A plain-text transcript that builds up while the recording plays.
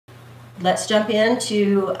let's jump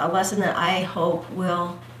into a lesson that I hope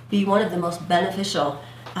will be one of the most beneficial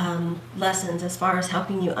lessons as far as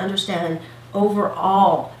helping you understand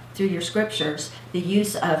overall through your scriptures the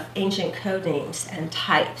use of ancient code names and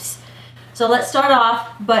types. So let's start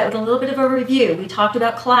off with a little bit of a review. We talked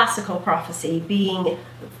about classical prophecy being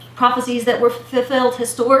prophecies that were fulfilled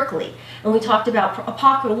historically, and we talked about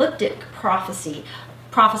apocalyptic prophecy,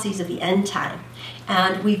 prophecies of the end time.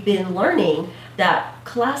 And we've been learning that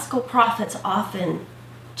classical prophets often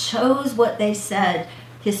chose what they said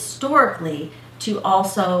historically to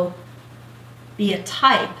also be a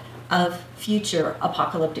type of future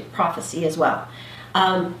apocalyptic prophecy as well.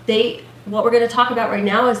 What we're going to talk about right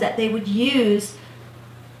now is that they would use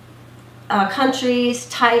countries,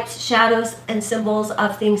 types, shadows, and symbols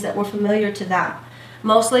of things that were familiar to them.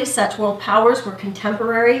 Mostly such world powers were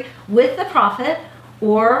contemporary with the prophet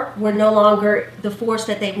or were no longer the force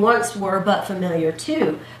that they once were but familiar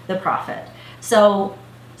to the prophet. So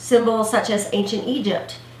symbols such as ancient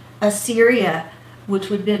Egypt, Assyria, which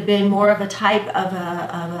would have been more of a type of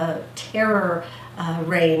a terror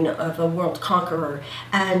reign of a world conqueror,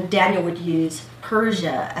 and Daniel would use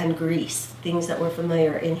Persia and Greece, things that were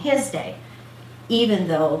familiar in his day, even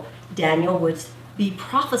though Daniel would be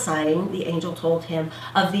prophesying, the angel told him,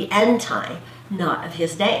 of the end time, not of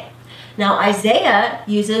his day. Now Isaiah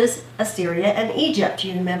uses Assyria and Egypt.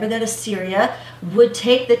 You remember that Assyria would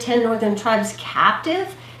take the 10 northern tribes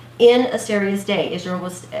captive in Assyria's day. Israel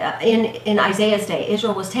was in Isaiah's day.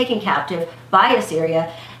 Israel was taken captive by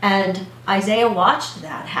Assyria, and Isaiah watched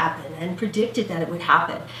that happen and predicted that it would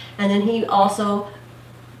happen. And then he also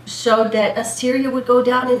showed that Assyria would go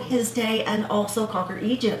down in his day and also conquer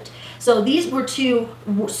Egypt. So these were two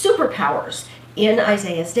superpowers in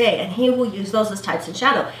Isaiah's day, and he will use those as types and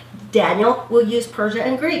shadow. Daniel will use Persia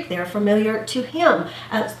and Greek. They're familiar to him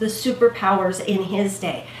as the superpowers in his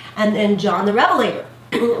day. And then John the Revelator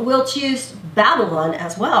will choose Babylon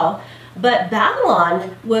as well, but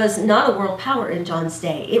Babylon was not a world power in John's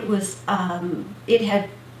day. It was, it had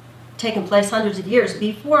taken place hundreds of years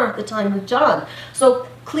before the time of John. So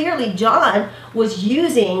clearly John was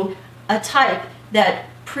using a type that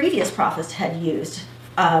previous prophets had used,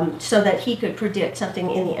 so that he could predict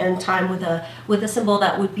something in the end time with a symbol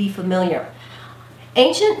that would be familiar.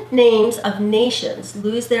 Ancient names of nations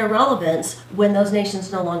lose their relevance when those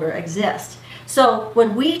nations no longer exist. So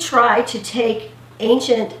when we try to take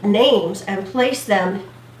ancient names and place them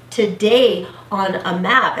today on a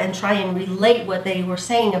map and try and relate what they were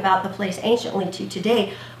saying about the place anciently to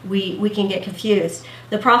today, we can get confused.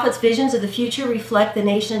 The prophet's visions of the future reflect the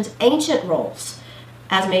nation's ancient roles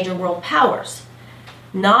as major world powers,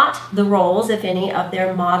 not the roles, if any, of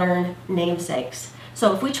their modern namesakes.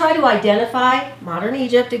 So if we try to identify modern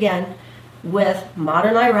Egypt again with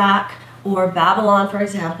modern Iraq or Babylon, for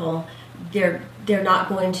example, they're not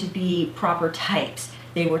going to be proper types.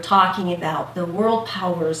 They were talking about the world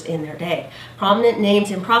powers in their day. Prominent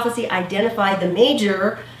names in prophecy identify the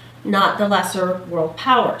major, not the lesser world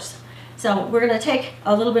powers. So we're going to take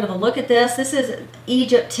a little bit of a look at this. This is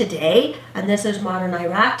Egypt today, and this is modern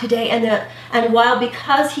Iraq today. And while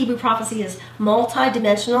because Hebrew prophecy is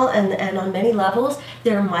multi-dimensional and on many levels,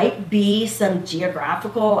 there might be some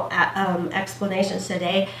geographical explanations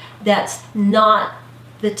today that's not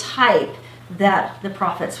the type that the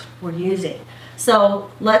prophets were using.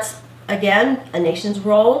 So let's, again, a nation's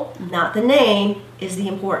role, not the name, is the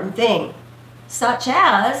important thing. Such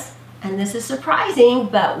as, and this is surprising,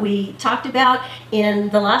 but we talked about in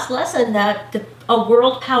the last lesson that a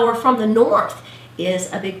world power from the north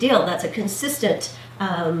is a big deal. That's a consistent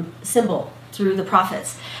symbol through the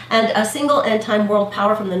prophets. And a single end-time world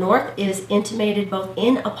power from the north is intimated both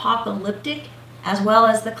in apocalyptic as well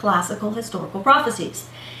as the classical historical prophecies.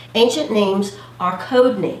 Ancient names are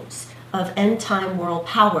code names of end-time world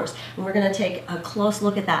powers. And we're going to take a close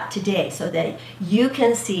look at that today so that you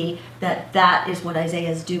can see that that is what Isaiah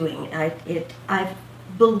is doing. I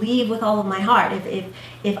believe with all of my heart,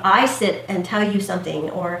 if I sit and tell you something,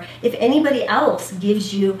 or if anybody else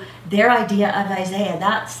gives you their idea of Isaiah,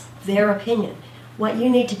 that's their opinion. What you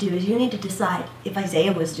need to do is you need to decide if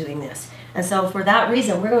Isaiah was doing this. And so for that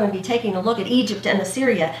reason, we're going to be taking a look at Egypt and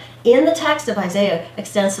Assyria in the text of Isaiah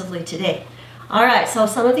extensively today. All right, so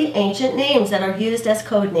some of the ancient names that are used as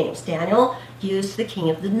code names. Daniel used the king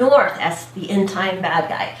of the north as the end-time bad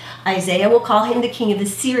guy. Isaiah will call him the king of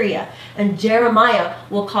Assyria, and Jeremiah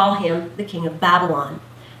will call him the king of Babylon.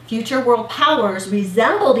 Future world powers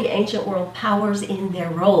resemble the ancient world powers in their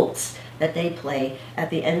roles that they play at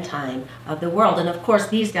the end time of the world. And of course,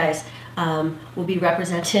 these guys will be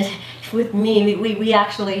represented with me. We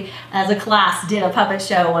actually, as a class, did a puppet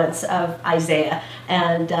show once of Isaiah,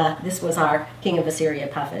 and this was our king of Assyria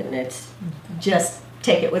puppet, and it's just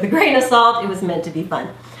take it with a grain of salt. It was meant to be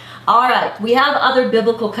fun. All right, we have other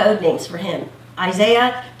biblical code names for him.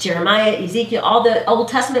 Isaiah, Jeremiah, Ezekiel, all the Old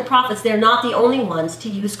Testament prophets, they're not the only ones to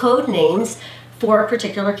use code names for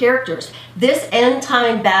particular characters. This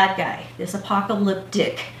end-time bad guy, this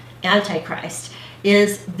apocalyptic antichrist,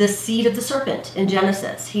 is the seed of the serpent in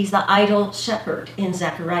Genesis. He's the idol shepherd in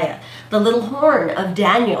Zechariah. The little horn of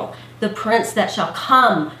Daniel, the prince that shall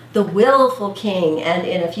come, the willful king. And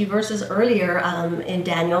in a few verses earlier in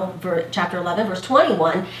Daniel, chapter 11, verse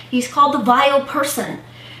 21, he's called the vile person.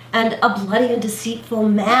 And a bloody and deceitful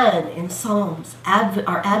man in Psalms,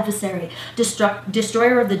 our adversary,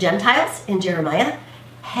 destroyer of the Gentiles in Jeremiah,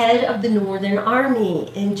 head of the northern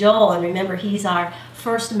army in Joel. And remember, he's our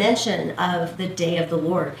first mention of the day of the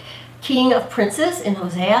Lord. King of princes in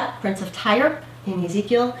Hosea, prince of Tyre in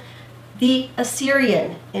Ezekiel, the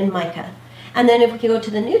Assyrian in Micah. And then if we can go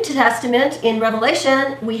to the New Testament in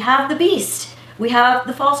Revelation, we have the beast. We have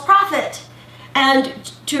the false prophet. And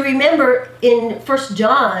to remember, in 1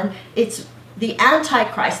 John, it's the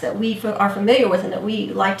antichrist that we are familiar with and that we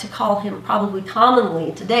like to call him probably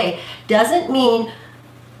commonly today, doesn't mean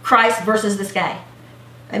Christ versus this guy.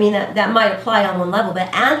 I mean, that might apply on one level,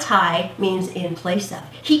 but anti means in place of.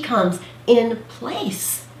 He comes in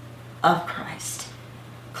place of Christ,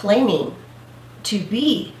 claiming to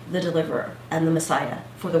be the deliverer and the Messiah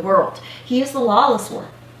for the world. He is the lawless one.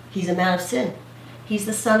 He's a man of sin. He's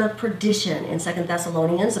the son of perdition in 2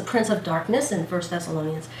 Thessalonians, the prince of darkness in 1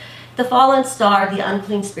 Thessalonians, the fallen star, the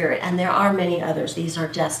unclean spirit, and there are many others. These are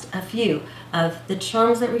just a few of the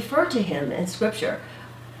terms that refer to him in Scripture.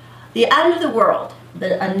 The end of the world,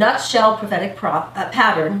 a nutshell prophetic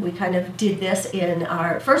pattern. We kind of did this in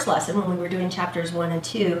our first lesson when we were doing chapters 1 and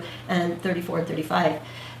 2 and 34 and 35.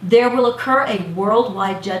 There will occur a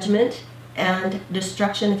worldwide judgment and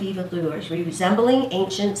destruction of evildoers, resembling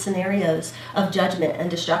ancient scenarios of judgment and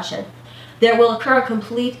destruction. There will occur a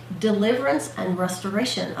complete deliverance and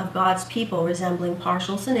restoration of God's people, resembling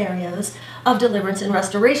partial scenarios of deliverance and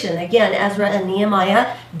restoration. Again, Ezra and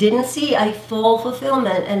Nehemiah didn't see a full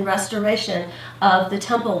fulfillment and restoration of the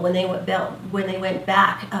temple when they went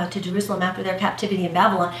back to Jerusalem after their captivity in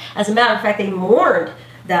Babylon. As a matter of fact, they mourned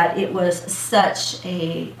that it was such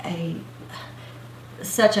a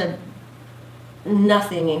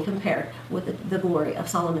nothing in compared with the glory of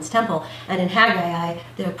Solomon's temple. And in Haggai,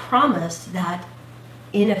 they're promised that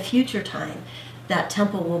in a future time, that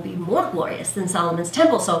temple will be more glorious than Solomon's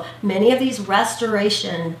temple. So many of these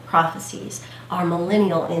restoration prophecies are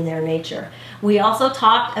millennial in their nature. We also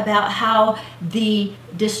talked about how the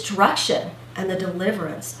destruction and the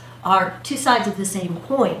deliverance are two sides of the same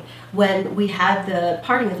coin. When we had the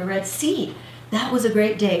parting of the Red Sea, that was a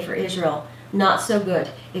great day for Israel. Not so good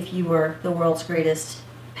if you were the world's greatest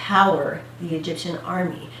power, the Egyptian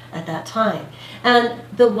army at that time. And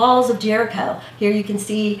the walls of Jericho, here you can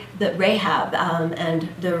see that Rahab and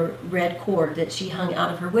the red cord that she hung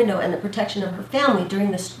out of her window and the protection of her family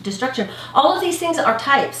during this destruction. All of these things are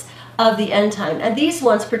types of the end time. And these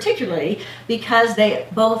ones particularly because they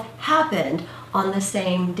both happened on the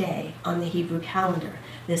same day on the Hebrew calendar.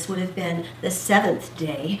 This would have been the 7th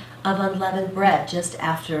day of unleavened bread, just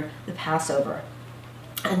after the Passover.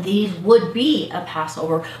 And these would be a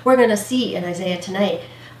Passover. We're going to see in Isaiah tonight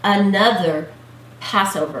another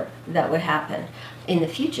Passover that would happen in the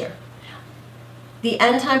future. The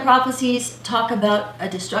end time prophecies talk about a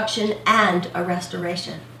destruction and a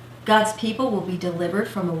restoration. God's people will be delivered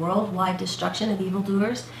from a worldwide destruction of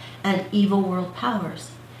evildoers and evil world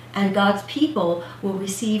powers. And God's people will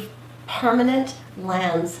receive permanent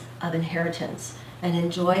lands of inheritance and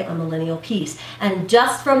enjoy a millennial peace. And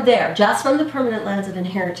just from there, just from the permanent lands of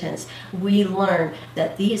inheritance, we learn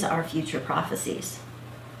that these are future prophecies.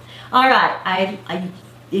 All right,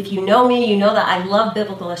 if you know me, you know that I love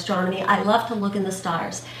biblical astronomy. I love to look in the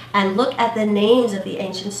stars and look at the names of the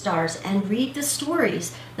ancient stars and read the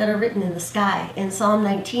stories that are written in the sky. In Psalm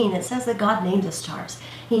 19, it says that God named the stars.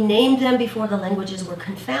 He named them before the languages were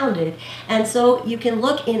confounded. And so you can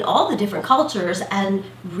look in all the different cultures and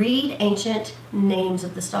read ancient names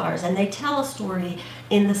of the stars. And they tell a story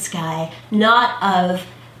in the sky, not of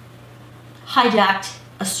hijacked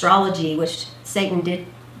astrology, which Satan did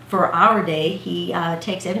for our day. He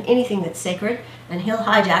takes anything that's sacred and he'll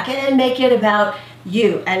hijack it and make it about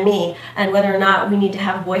you and me and whether or not we need to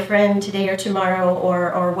have a boyfriend today or tomorrow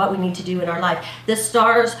or what we need to do in our life. The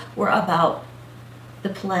stars were about the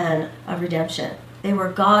plan of redemption. They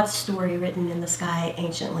were God's story written in the sky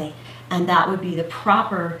anciently, and that would be the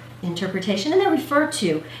proper interpretation, and they're referred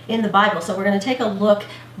to in the Bible. So we're going to take a look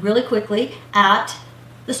really quickly at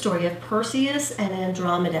the story of Perseus and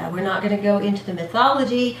Andromeda. We're not going to go into the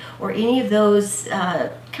mythology or any of those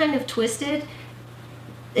kind of twisted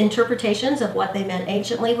interpretations of what they meant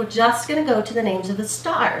anciently. We're just going to go to the names of the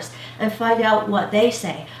stars and find out what they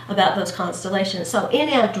say about those constellations. So in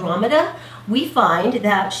Andromeda, we find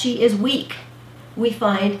that she is weak. We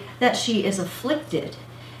find that she is afflicted,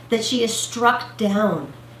 that she is struck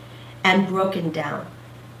down and broken down.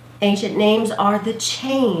 Ancient names are the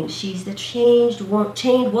chained. She's the chained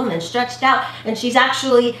woman, stretched out, and she's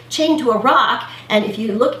actually chained to a rock. And if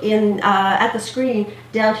you look in at the screen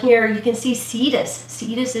down here, you can see Cetus.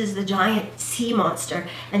 Cetus is the giant sea monster,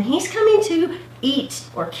 and he's coming to eat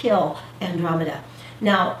or kill Andromeda.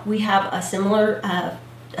 Now, we have a similar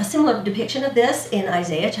depiction of this in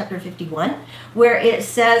Isaiah chapter 51, where it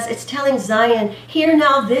says, it's telling Zion, "Hear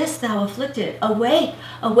now this, thou afflicted. Awake,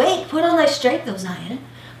 awake, put on thy strength, O Zion.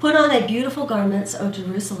 Put on thy beautiful garments, O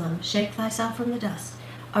Jerusalem. Shake thyself from the dust.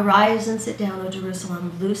 Arise and sit down, O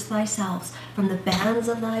Jerusalem. Loose thyself from the bands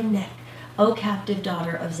of thy neck, O captive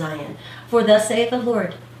daughter of Zion. For thus saith the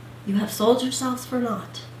Lord, you have sold yourselves for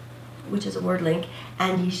naught," which is a word link,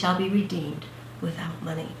 "and ye shall be redeemed without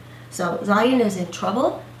money." So Zion is in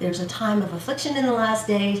trouble. There's a time of affliction in the last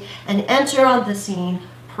days, and enter on the scene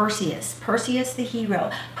Perseus. Perseus the hero.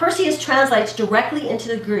 Perseus translates directly into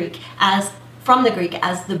the Greek from the Greek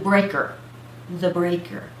as the breaker. The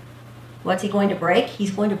breaker. What's he going to break?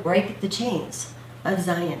 He's going to break the chains of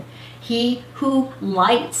Zion. He who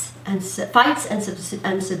lights and fights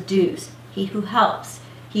and subdues. He who helps.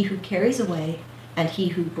 He who carries away. And he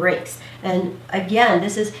who breaks. And again,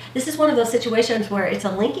 this is one of those situations where it's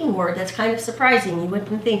a linking word that's kind of surprising. You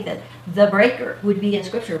wouldn't think that the breaker would be in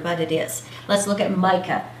Scripture, but it is. Let's look at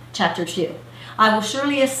Micah chapter 2. "I will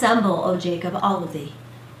surely assemble, O Jacob, all of thee.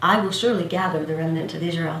 I will surely gather the remnant of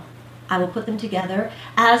Israel. I will put them together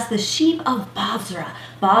as the sheep of Bozrah."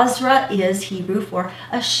 Bozrah is Hebrew for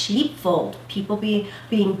a sheepfold. People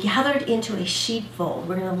being gathered into a sheepfold.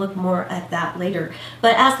 We're going to look more at that later.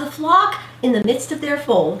 "But as the flock in the midst of their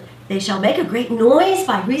fold, they shall make a great noise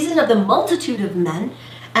by reason of the multitude of men,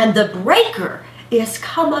 and the breaker is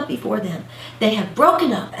come up before them. They have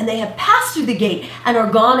broken up, and they have passed through the gate, and are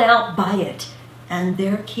gone out by it. And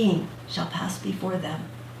their king shall pass before them,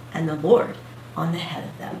 and the Lord on the head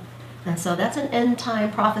of them." And so that's an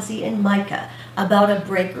end-time prophecy in Micah about a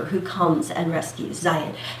breaker who comes and rescues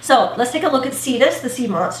Zion. So let's take a look at Cetus, the sea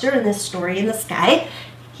monster in this story in the sky.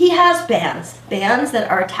 He has bands that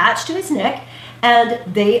are attached to his neck, and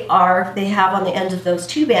they have on the end of those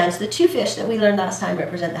two bands, the two fish that we learned last time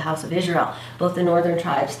represent the house of Israel, both the northern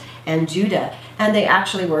tribes and Judah. And they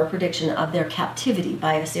actually were a prediction of their captivity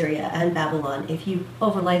by Assyria and Babylon, if you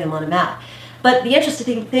overlay them on a map. But the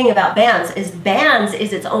interesting thing about bands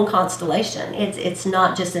is its own constellation. It's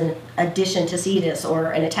not just an addition to Cetus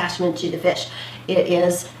or an attachment to the fish. It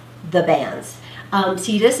is the bands.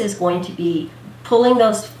 Cetus is going to be pulling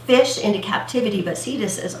those fish into captivity, but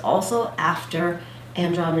Cetus is also after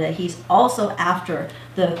Andromeda. He's also after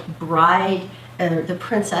the bride, the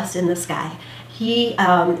princess in the sky. He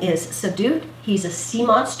is subdued. He's a sea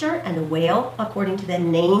monster and a whale, according to the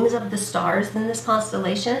names of the stars in this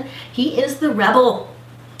constellation. He is the rebel,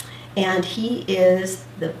 and he is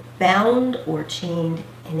the bound or chained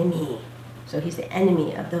enemy. So he's the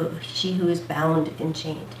enemy of she who is bound and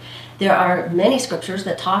chained. There are many scriptures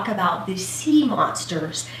that talk about the sea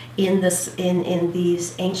monsters in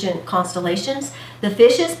these ancient constellations. The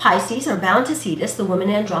fishes, Pisces, are bound to Cetus. The woman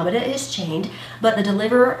Andromeda is chained, but the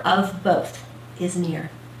deliverer of both is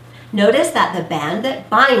near. Notice that the band that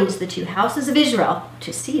binds the two houses of Israel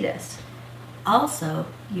to Cetus also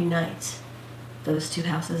unites those two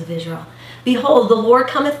houses of Israel. "Behold, the Lord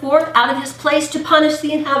cometh forth out of his place to punish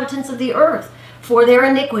the inhabitants of the earth for their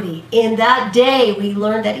iniquity. In that day," we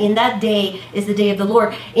learned that in that day is the day of the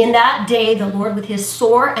Lord. "In that day the Lord with his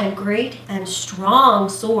sore and great and strong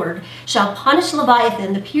sword shall punish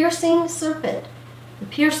Leviathan, the piercing serpent,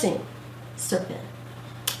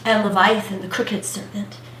 and Leviathan, the crooked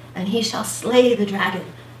serpent, and he shall slay the dragon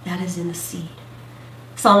that is in the sea."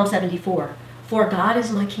 Psalm 74, "For God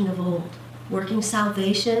is my King of old, working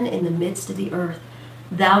salvation in the midst of the earth.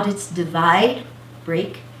 Thou didst divide,"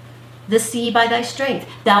 break, "the sea by thy strength.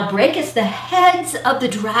 Thou breakest the heads of the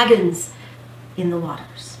dragons in the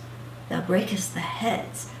waters. Thou breakest the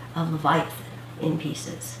heads of Leviathan in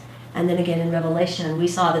pieces." And then again in Revelation, we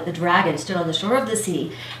saw that the dragon stood on the shore of the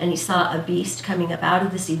sea, and he saw a beast coming up out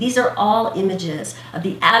of the sea. These are all images of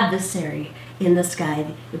the adversary in the sky,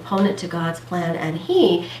 the opponent to God's plan. And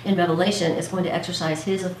he, in Revelation, is going to exercise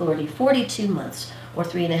his authority 42 months or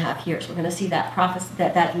 3.5 years. We're going to see that prophecy,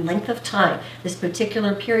 that length of time, this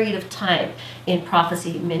particular period of time in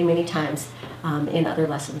prophecy many, many times in other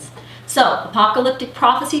lessons. So apocalyptic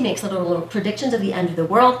prophecy makes little predictions of the end of the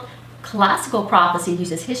world. Classical prophecy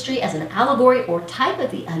uses history as an allegory or type of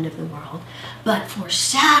the end of the world, but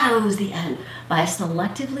foreshadows the end by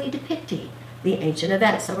selectively depicting the ancient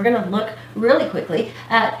events. So we're going to look really quickly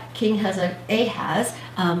at King Ahaz,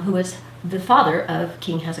 who is the father of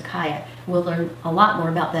King Hezekiah. We'll learn a lot more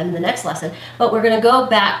about them in the next lesson, but we're going to go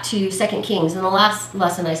back to 2 Kings. In the last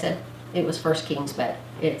lesson I said it was 1 Kings, but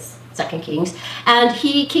it's 2 Kings. And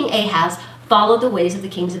King Ahaz, followed the ways of the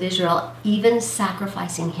kings of Israel, even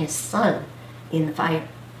sacrificing his son in the fire,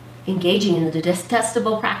 engaging in the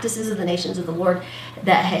detestable practices of the nations of the Lord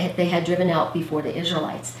that they had driven out before the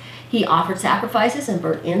Israelites. He offered sacrifices and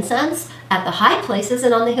burnt incense at the high places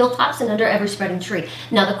and on the hilltops and under every spreading tree.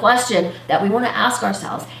 Now the question that we want to ask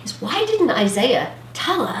ourselves is, why didn't Isaiah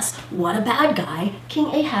tell us what a bad guy King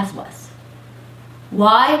Ahaz was?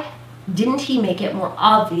 Why didn't he make it more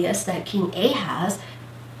obvious that King Ahaz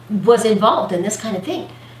was involved in this kind of thing?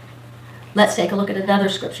 Let's take a look at another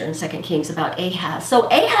scripture in 2 Kings about Ahaz. So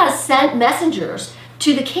Ahaz sent messengers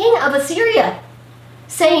to the king of Assyria,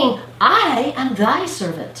 saying, I am thy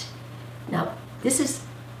servant. Now, this is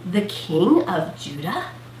the king of Judah,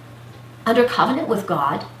 under covenant with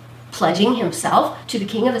God, pledging himself to the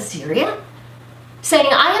king of Assyria, saying,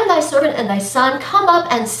 I am thy servant and thy son, come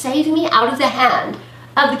up and save me out of the hand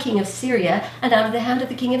of the king of Syria and out of the hand of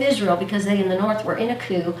the king of Israel, because they in the north were in a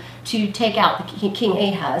coup to take out the King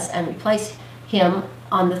Ahaz and replace him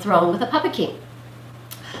on the throne with a puppet king,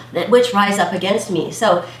 which rise up against me.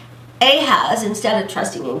 So Ahaz, instead of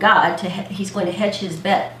trusting in God, he's going to hedge his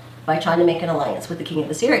bet by trying to make an alliance with the king of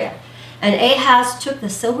Assyria. And Ahaz took the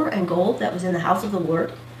silver and gold that was in the house of the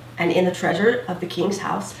Lord and in the treasure of the king's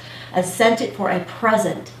house and sent it for a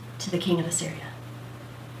present to the king of Assyria.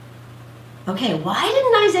 Okay, why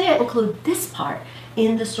didn't Isaiah include this part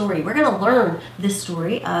in the story? We're going to learn this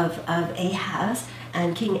story of Ahaz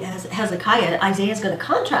and King Hezekiah. Isaiah is going to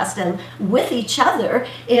contrast them with each other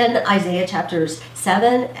in Isaiah chapters 6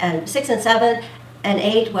 and 7 and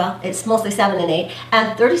 8. Well, it's mostly 7 and 8,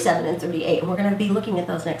 and 37 and 38. And we're going to be looking at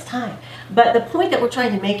those next time. But the point that we're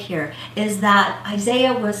trying to make here is that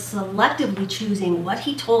Isaiah was selectively choosing what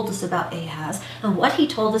he told us about Ahaz and what he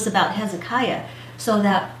told us about Hezekiah, so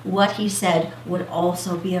that what he said would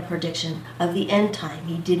also be a prediction of the end time.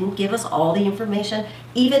 He didn't give us all the information,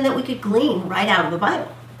 even that we could glean right out of the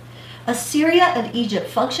Bible. Assyria and Egypt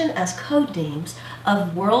function as code names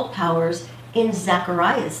of world powers in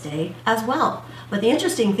Zechariah's day as well. But the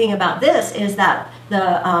interesting thing about this is that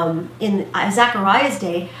in Zechariah's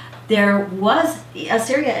day,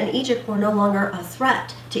 Assyria and Egypt were no longer a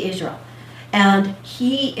threat to Israel. And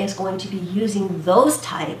he is going to be using those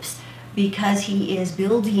types because he is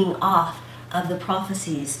building off of the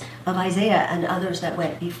prophecies of Isaiah and others that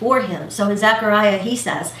went before him. So in Zechariah he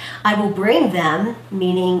says, I will bring them,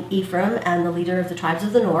 meaning Ephraim and the leader of the tribes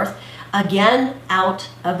of the north, again out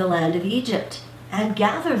of the land of Egypt, and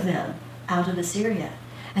gather them out of Assyria.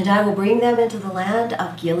 And I will bring them into the land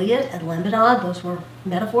of Gilead and Lebanon. Those were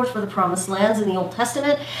metaphors for the promised lands in the Old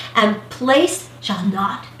Testament. And place shall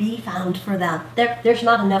not be found for them. There's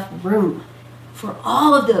not enough room for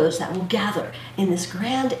all of those that will gather in this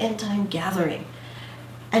grand end time gathering.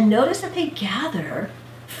 And notice that they gather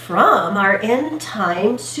from our end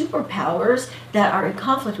time superpowers that are in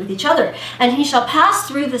conflict with each other. And he shall pass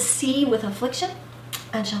through the sea with affliction,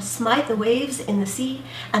 and shall smite the waves in the sea,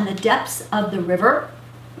 and the depths of the river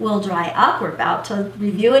will dry up. We're about to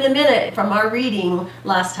review in a minute from our reading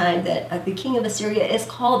last time that the king of Assyria is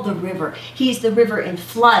called the river. He's the river in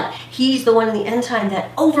flood. He's the one in the end time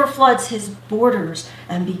that overfloods his borders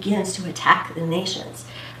and begins to attack the nations.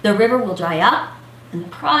 The river will dry up, and the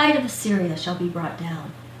pride of Assyria shall be brought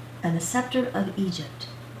down, and the scepter of Egypt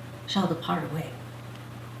shall depart away.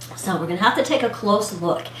 So we're going to have to take a close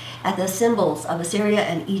look at the symbols of Assyria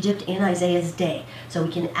and Egypt in Isaiah's day so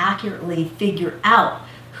we can accurately figure out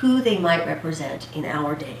who they might represent in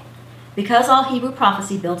our day. Because all Hebrew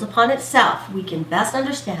prophecy builds upon itself, we can best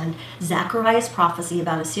understand Zechariah's prophecy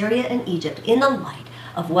about Assyria and Egypt in the light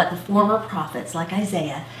of what the former prophets like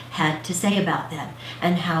Isaiah had to say about them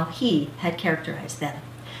and how he had characterized them.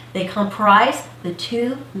 They comprise the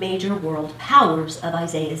two major world powers of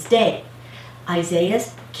Isaiah's day.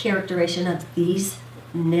 Isaiah's characterization of these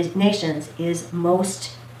nations is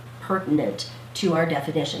most pertinent to our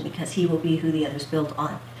definition because he will be who the others build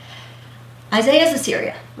on. Isaiah's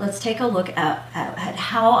Assyria. Let's take a look at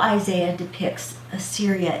how Isaiah depicts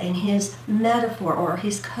Assyria in his metaphor or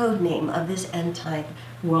his code name of this end time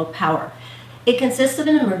world power. It consists of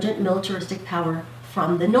an emergent militaristic power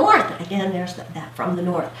from the north. Again, there's that from the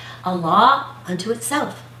north. A law unto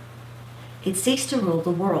itself. It seeks to rule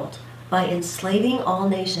the world by enslaving all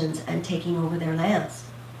nations and taking over their lands.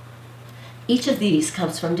 Each of these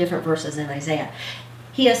comes from different verses in Isaiah.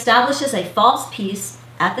 He establishes a false peace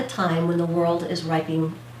at the time when the world is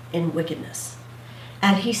ripening in wickedness.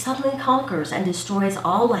 And he suddenly conquers and destroys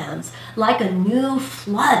all lands like a new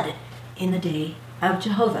flood in the day of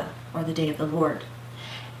Jehovah, or the day of the Lord.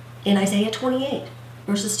 In Isaiah 28,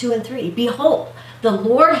 verses 2 and 3, behold, the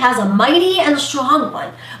Lord has a mighty and strong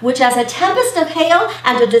one, which as a tempest of hail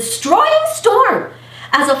and a destroying storm,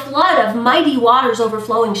 as a flood of mighty waters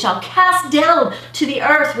overflowing, shall cast down to the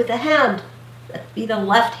earth with the hand, that be the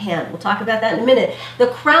left hand. We'll talk about that in a minute. The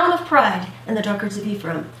crown of pride and the drunkards of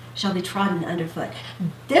Ephraim shall be trodden underfoot.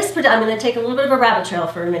 I'm going to take a little bit of a rabbit trail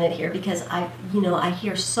for a minute here, because I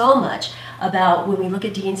hear so much about when we look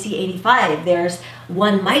at D&C 85, there's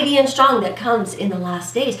one mighty and strong that comes in the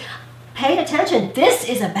last days. Pay attention. This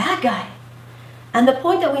is a bad guy. And the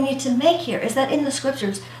point that we need to make here is that in the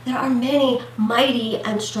scriptures, there are many mighty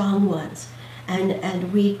and strong ones.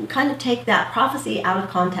 And we kind of take that prophecy out of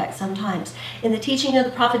context sometimes. In the teaching of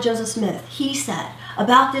the prophet Joseph Smith, he said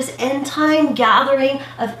about this end time gathering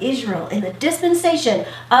of Israel in the dispensation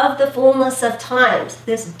of the fullness of times,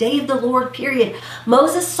 this day of the Lord period,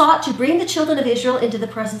 Moses sought to bring the children of Israel into the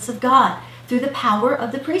presence of God through the power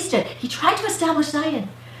of the priesthood. He tried to establish Zion,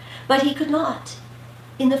 but he could not.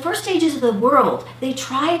 In the first stages of the world, they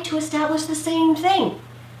tried to establish the same thing.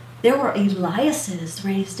 There were Eliases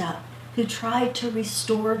raised up who tried to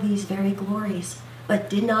restore these very glories, but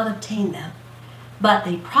did not obtain them. But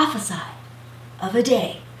they prophesied of a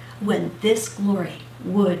day when this glory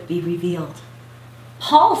would be revealed.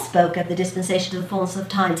 Paul spoke of the dispensation of the fullness of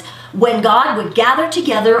times, when God would gather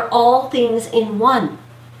together all things in one.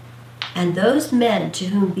 And those men to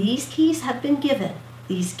whom these keys have been given,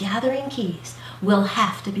 these gathering keys, will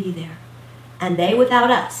have to be there. And they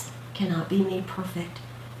without us cannot be made perfect.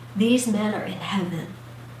 These men are in heaven,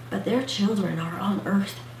 but their children are on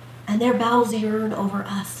earth, and their bowels yearn over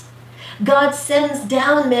us. God sends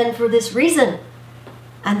down men for this reason.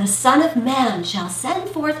 And the Son of Man shall send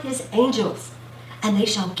forth his angels, and they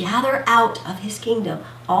shall gather out of his kingdom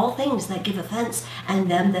all things that give offense,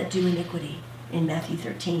 and them that do iniquity, in Matthew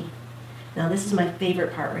 13. Now this is my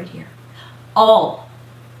favorite part right here. All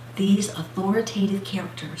these authoritative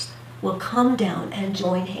characters will come down and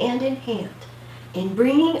join hand in hand in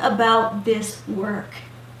bringing about this work.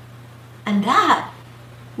 And that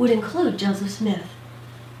would include Joseph Smith,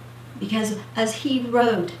 because as he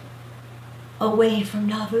rode away from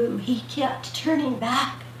Nauvoo, he kept turning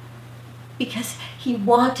back because he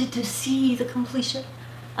wanted to see the completion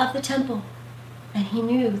of the temple, and he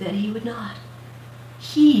knew that he would not.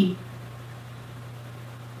 He,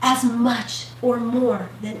 as much or more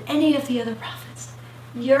than any of the other prophets,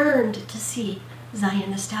 yearned to see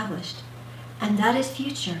Zion established. And that is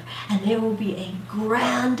future. And there will be a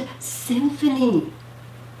grand symphony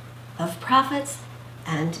of prophets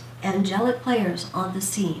and angelic players on the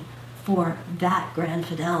scene for that grand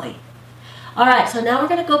finale. All right, so now we're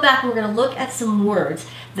going to go back and we're going to look at some words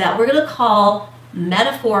that we're going to call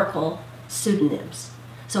metaphorical pseudonyms.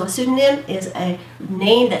 So a pseudonym is a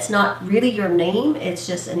name that's not really your name, it's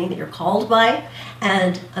just a name that you're called by.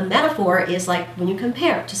 And a metaphor is like when you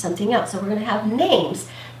compare it to something else. So we're going to have names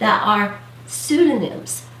that are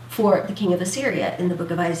pseudonyms for the king of Assyria in the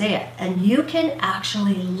book of Isaiah. And you can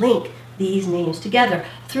actually link these names together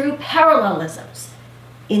through parallelisms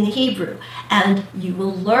in the Hebrew. And you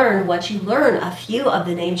will learn, once you learn a few of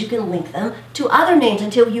the names, you can link them to other names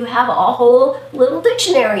until you have a whole little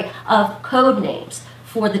dictionary of code names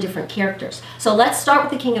for the different characters. So let's start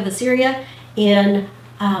with the king of Assyria in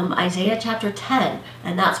Isaiah chapter 10.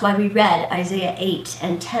 And that's why we read Isaiah 8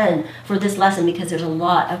 and 10 for this lesson, because there's a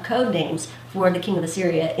lot of code names for the king of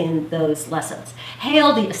Assyria in those lessons.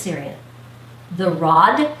 Hail the Assyrian, the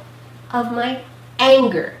rod of my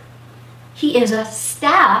anger. He is a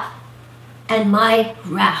staff and my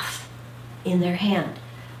wrath in their hand.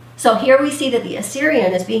 So here we see that the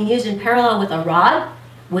Assyrian is being used in parallel with a rod,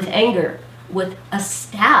 with anger, with a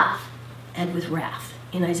staff, and with wrath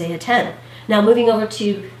in Isaiah 10. Now moving over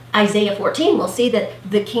to Isaiah 14, we'll see that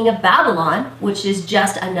the king of Babylon, which is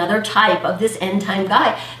just another type of this end time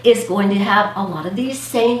guy, is going to have a lot of these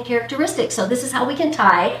same characteristics. So this is how we can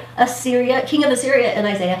tie Assyria, king of Assyria in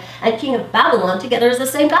Isaiah, and king of Babylon together as the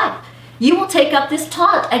same guy. You will take up this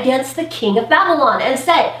taunt against the king of Babylon and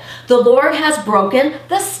say, the Lord has broken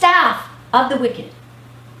the staff of the wicked,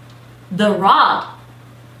 the rod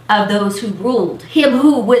of those who ruled, him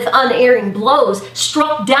who with unerring blows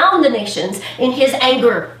struck down the nations in his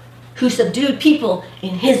anger, who subdued people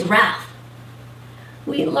in his wrath.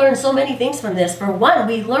 We learn so many things from this. For one,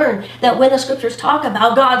 we learn that when the scriptures talk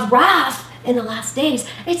about God's wrath in the last days,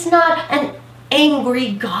 it's not an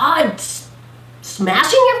angry God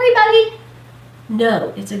smashing everybody.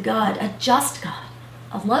 No, it's a God, a just God,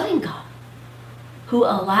 a loving God, who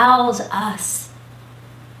allows us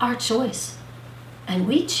our choice. And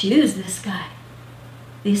we choose this guy.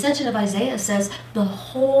 The Ascension of Isaiah says the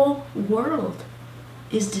whole world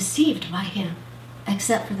is deceived by him,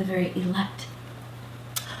 except for the very elect.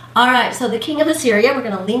 All right, so the king of Assyria, we're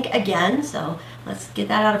going to link again. So let's get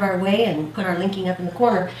that out of our way and put our linking up in the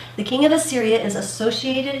corner. The king of Assyria is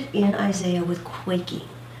associated in Isaiah with quaking.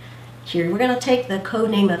 Here we're going to take the code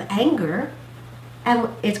name of anger, and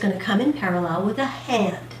it's going to come in parallel with a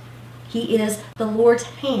hand. He is the Lord's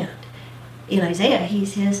hand. In Isaiah,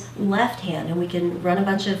 he's his left hand, and we can run a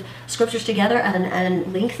bunch of scriptures together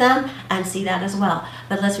and link them and see that as well.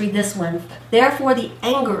 But let's read this one. Therefore the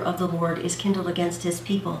anger of the Lord is kindled against his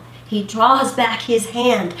people. He draws back his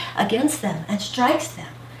hand against them and strikes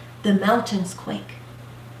them. The mountains quake.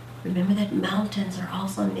 Remember that mountains are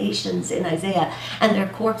also nations in Isaiah, and their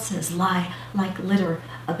corpses lie like litter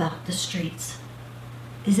about the streets.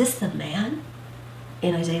 Is this the man?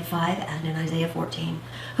 In Isaiah 5 and in Isaiah 14,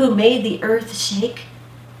 who made the earth shake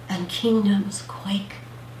and kingdoms quake.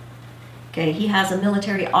 Okay, he has a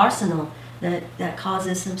military arsenal that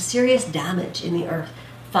causes some serious damage in the earth.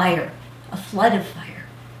 Fire, a flood of fire,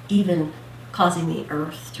 even causing the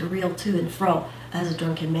earth to reel to and fro as a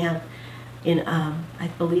drunken man. I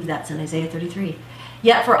believe that's in Isaiah 33.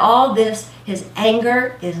 Yet for all this, his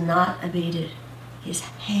anger is not abated. His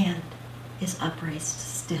hand is upraised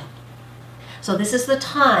still. So this is the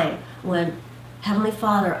time when Heavenly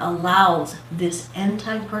Father allows this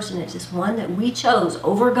end-time personage, this one that we chose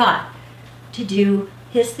over God, to do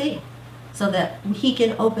his thing, so that he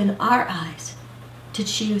can open our eyes to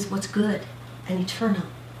choose what's good and eternal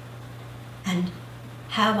and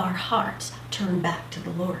have our hearts turn back to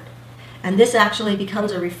the Lord. And this actually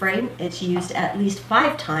becomes a refrain. It's used at least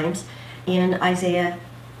 5 times in Isaiah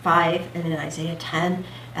 5 and in Isaiah 10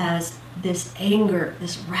 as this anger,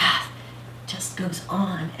 this wrath, just goes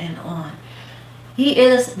on and on. He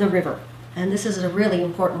is the river, and this is a really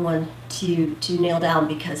important one to nail down,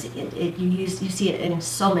 because you see it in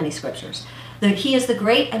so many scriptures. He is the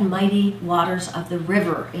great and mighty waters of the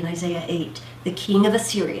river in Isaiah 8, the king of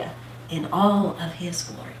Assyria in all of his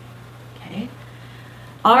glory. Okay.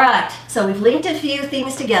 All right, so we've linked a few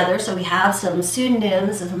things together. So we have some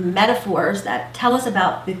pseudonyms, some metaphors that tell us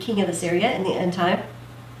about the king of Assyria in the end time.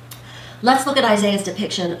 Let's look at Isaiah's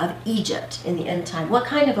depiction of Egypt in the end time. What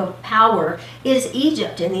kind of a power is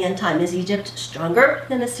Egypt in the end time? Is Egypt stronger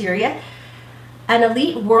than Assyria? An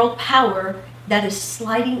elite world power that is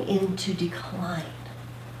sliding into decline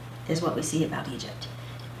is what we see about Egypt.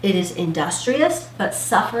 It is industrious, but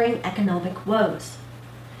suffering economic woes.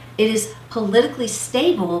 It is politically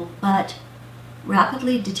stable, but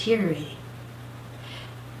rapidly deteriorating.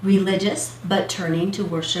 Religious, but turning to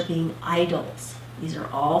worshiping idols. These are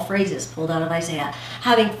all phrases pulled out of Isaiah.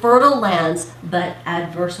 Having fertile lands, but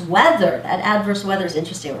adverse weather. That adverse weather is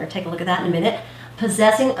interesting. We're going to take a look at that in a minute.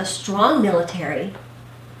 Possessing a strong military,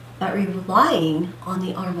 but relying on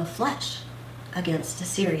the arm of flesh against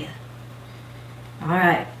Assyria. All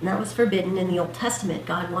right, and that was forbidden in the Old Testament.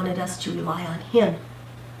 God wanted us to rely on him.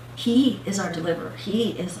 He is our deliverer.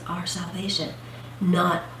 He is our salvation,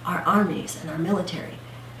 not our armies and our military.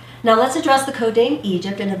 Now let's address the code name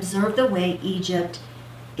Egypt and observe the way Egypt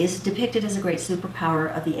is depicted as a great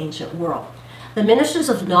superpower of the ancient world. The ministers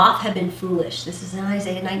of Noth have been foolish. This is in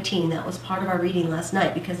Isaiah 19. That was part of our reading last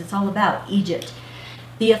night because it's all about Egypt.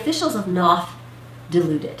 The officials of Noth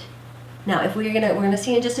deluded. Now, if we're gonna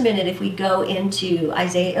see in just a minute, if we go into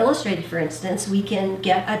Isaiah Illustrated, for instance, we can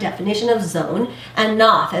get a definition of zone and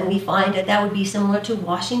Noth, and we find that that would be similar to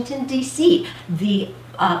Washington, D.C., the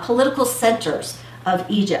political centers of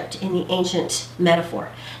Egypt in the ancient metaphor.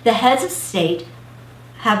 The heads of state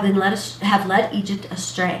have led Egypt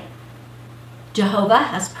astray. Jehovah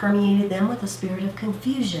has permeated them with a spirit of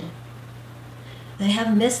confusion. They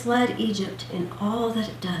have misled Egypt in all that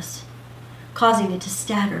it does, causing it to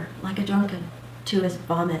stagger like a drunken to his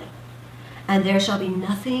vomit. And there shall be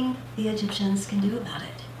nothing the Egyptians can do about it.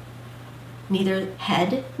 Neither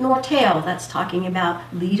head nor tail. That's talking about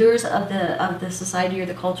leaders of the society or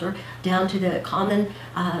the culture, down to the common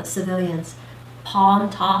civilians. Palm,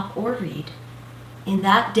 top, or reed. In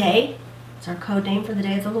that day, it's our code name for the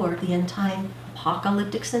day of the Lord, the end time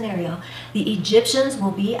apocalyptic scenario, the Egyptians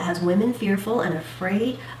will be as women fearful and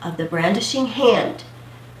afraid of the brandishing hand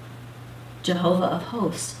Jehovah of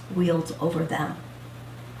hosts wields over them.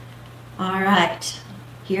 All right,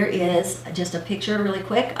 here is just a picture really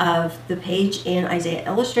quick of the page in Isaiah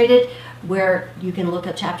Illustrated where you can look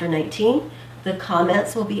up chapter 19. The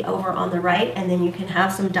comments will be over on the right, and then you can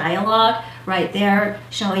have some dialogue right there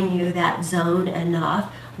showing you that Zone and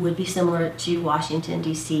Noth would be similar to Washington,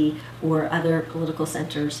 D.C. or other political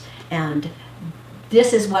centers. And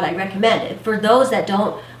this is what I recommend. For those that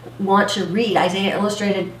don't want to read Isaiah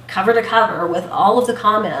Illustrated cover to cover with all of the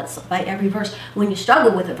comments by every verse, when you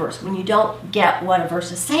struggle with a verse, when you don't get what a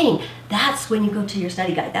verse is saying, that's when you go to your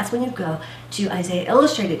study guide. That's when you go to Isaiah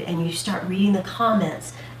Illustrated and you start reading the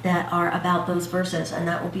comments that are about those verses, and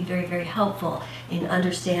that will be very, very helpful in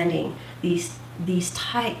understanding these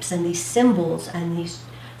types and these symbols and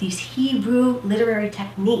these Hebrew literary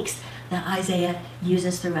techniques that Isaiah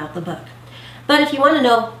uses throughout the book. But if you want to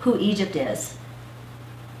know who Egypt is,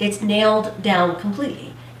 it's nailed down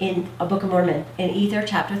completely in a Book of Mormon, in Ether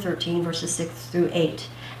chapter 13, verses 6 through 8.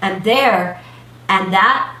 And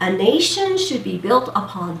that a nation should be built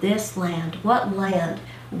upon this land. What land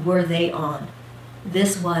were they on?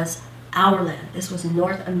 This was our land. This was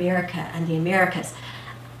North America and the Americas.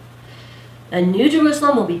 A new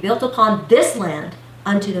Jerusalem will be built upon this land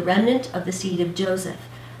unto the remnant of the seed of Joseph,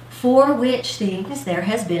 for which things there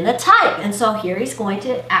has been a type. And so here he's going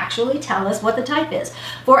to actually tell us what the type is.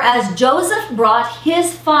 For as Joseph brought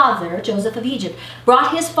his father, Joseph of Egypt,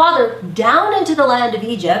 brought his father down into the land of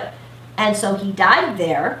Egypt, and so he died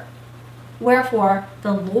there, wherefore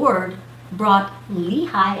the Lord brought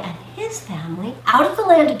Lehi and his family out of the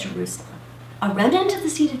land of Jerusalem, a remnant of the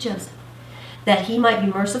seed of Joseph, that he might be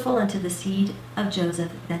merciful unto the seed of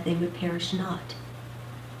Joseph, that they would perish not.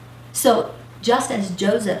 So just as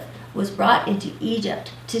Joseph was brought into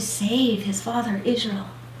Egypt to save his father Israel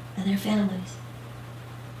and their families,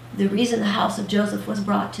 the reason the house of Joseph was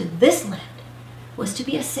brought to this land was to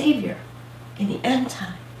be a savior in the end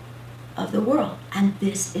time of the world, and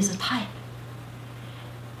this is a type.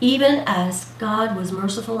 Even as God was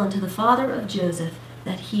merciful unto the father of Joseph,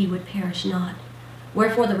 that he would perish not.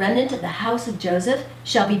 Wherefore the remnant of the house of Joseph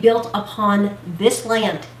shall be built upon this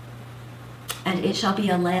land, and it shall be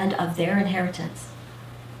a land of their inheritance.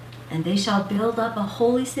 And they shall build up a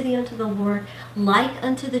holy city unto the Lord, like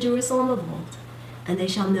unto the Jerusalem of old. And they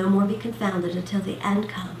shall no more be confounded until the end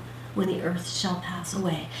come, when the earth shall pass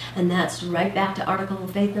away. And that's right back to Article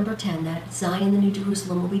of Faith number 10, that Zion, the New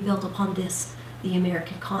Jerusalem, will be built upon this, the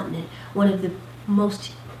American continent. One of the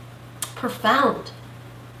most profound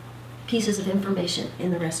pieces of information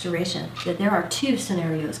in the Restoration, that there are two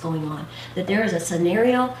scenarios going on. That there is a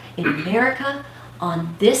scenario in America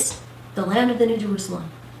on this, the land of the New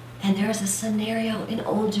Jerusalem, and there is a scenario in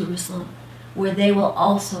Old Jerusalem where they will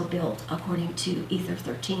also build according to Ether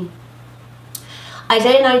 13.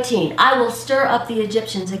 Isaiah 19, I will stir up the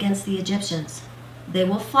Egyptians against the Egyptians. They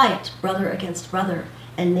will fight brother against brother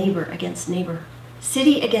and neighbor against neighbor,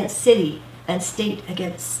 city against city, and state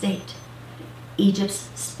against state. Egypt's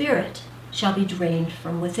spirit shall be drained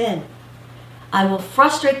from within. I will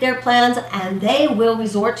frustrate their plans, and they will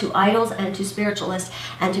resort to idols and to spiritualists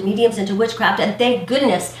and to mediums and to witchcraft. And thank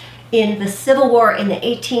goodness, in the Civil War in the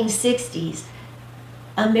 1860s,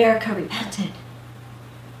 America repented.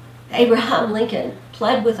 Abraham Lincoln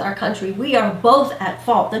pled with our country. We are both at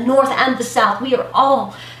fault, the North and the South. We are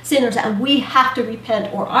all sinners, and we have to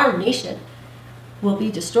repent, or our nation will be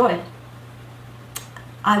destroyed.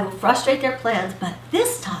 I will frustrate their plans, but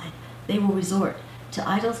this time they will resort to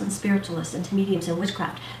idols and spiritualists and to mediums and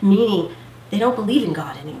witchcraft, meaning they don't believe in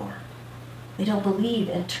God anymore. They don't believe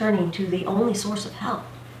in turning to the only source of help.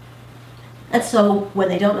 And so when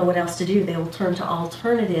they don't know what else to do, they will turn to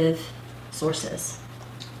alternative sources.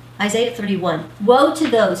 Isaiah 31, woe to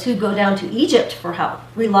those who go down to Egypt for help,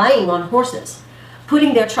 relying on horses,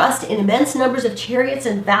 putting their trust in immense numbers of chariots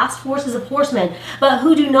and vast forces of horsemen, but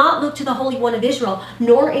who do not look to the Holy One of Israel,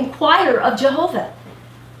 nor inquire of Jehovah.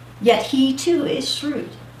 Yet he too is shrewd,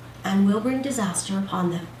 and will bring disaster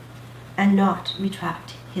upon them, and not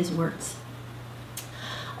retract his words.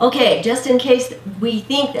 Okay, just in case we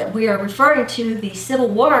think that we are referring to the Civil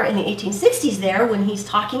War in the 1860s there, when he's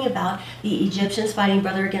talking about the Egyptians fighting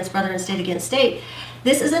brother against brother and state against state,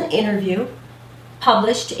 this is an interview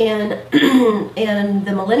published in, in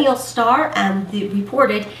the Millennial Star and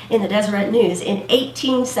reported in the Deseret News in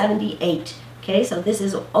 1878. Okay, so this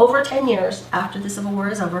is over 10 years after the Civil War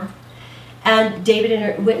is over. And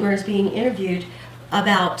David Whitmer is being interviewed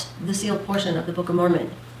about the sealed portion of the Book of Mormon.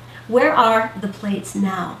 Where are the plates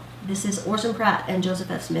now? This is Orson Pratt and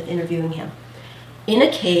Joseph F. Smith interviewing him. in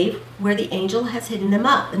a cave where the angel has hidden them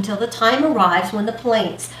up until the time arrives when the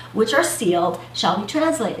plates, which are sealed, shall be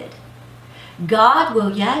translated. God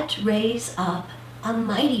will yet raise up a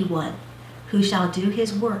mighty one who shall do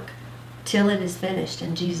his work till it is finished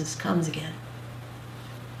and Jesus comes again.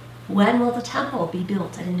 When will the temple be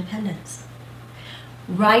built at Independence?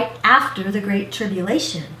 Right after the Great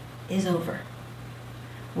Tribulation is over.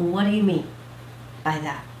 What do you mean by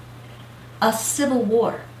that? A civil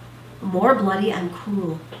war, more bloody and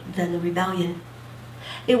cruel than the rebellion.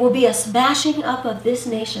 It will be a smashing up of this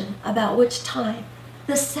nation, about which time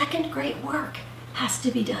the second great work has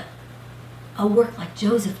to be done. A work like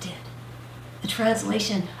Joseph did. The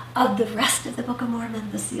translation of the rest of the Book of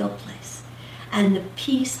Mormon, the sealed place, and the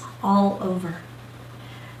peace all over.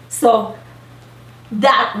 So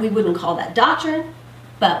that, we wouldn't call that doctrine,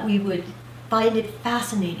 but we would find it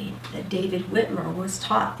fascinating that David Whitmer was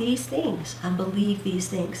taught these things and believed these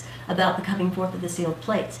things about the coming forth of the sealed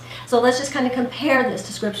plates. So let's just kind of compare this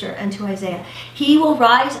to Scripture and to Isaiah. He will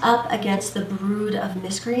rise up against the brood of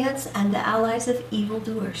miscreants and the allies of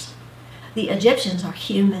evildoers. The Egyptians are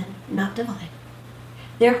human, not divine.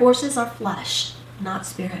 Their horses are flesh, not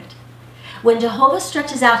spirit. When Jehovah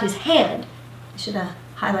stretches out his hand, I should have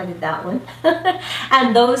highlighted that one,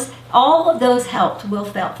 and all of those helped will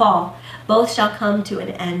fall. Both shall come to an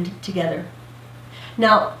end together.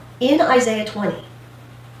 Now, in Isaiah 20,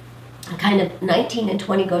 kind of 19 and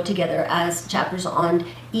 20 go together as chapters on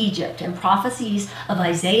Egypt and prophecies of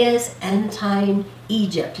Isaiah's end time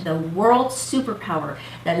Egypt, the world superpower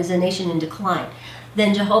that is a nation in decline.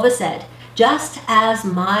 Then Jehovah said, just as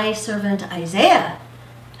my servant Isaiah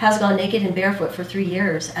has gone naked and barefoot for 3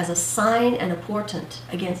 years as a sign and a portent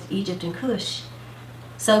against Egypt and Cush,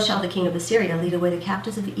 so shall the king of Assyria lead away the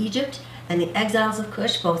captives of Egypt and the exiles of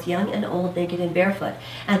Cush, both young and old, naked and barefoot.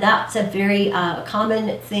 And that's a very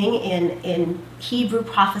common thing in Hebrew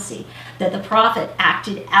prophecy, that the prophet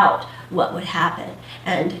acted out what would happen.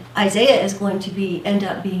 And Isaiah is going to end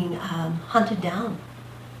up being hunted down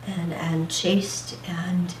and chased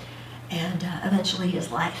and eventually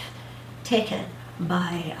his life taken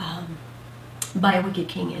by a wicked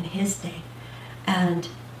king in his day. And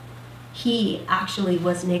he actually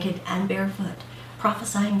was naked and barefoot,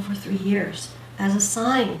 prophesying for 3 years as a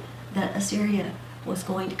sign that Assyria was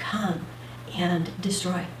going to come and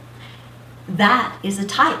destroy. That is a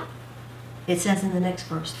type, it says in the next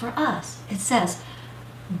verse, for us. It says,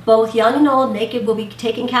 both young and old naked will be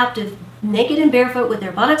taken captive, naked and barefoot with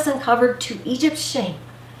their buttocks uncovered, to Egypt's shame.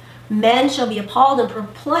 Men shall be appalled and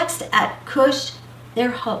perplexed at Cush,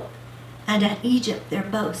 their hope, and at Egypt, their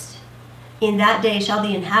boast. In that day shall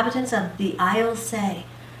the inhabitants of the isles say,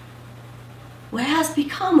 what has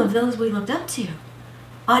become of those we looked up to?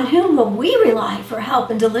 On whom will we rely for help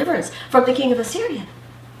and deliverance from the king of Assyria?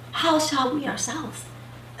 How shall we ourselves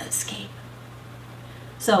escape?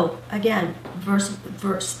 So again, verse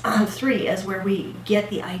 3 is where we get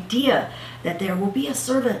the idea that there will be a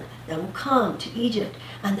servant that will come to Egypt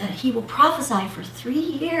and that he will prophesy for 3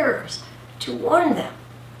 years to warn them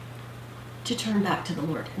to turn back to the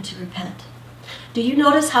Lord and to repent. Do you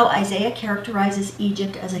notice how Isaiah characterizes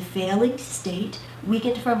Egypt as a failing state,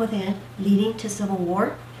 weakened from within, leading to civil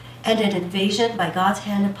war, and an invasion by God's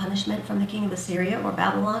hand of punishment from the king of Assyria or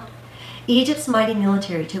Babylon? Egypt's mighty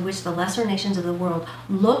military, to which the lesser nations of the world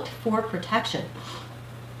looked for protection,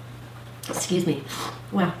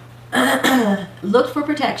 looked for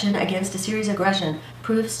protection against Assyria's aggression,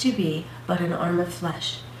 proves to be but an arm of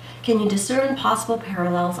flesh. Can you discern possible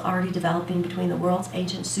parallels already developing between the world's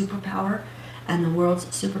ancient superpower and the world's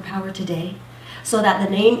superpower today, so that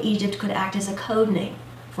the name Egypt could act as a code name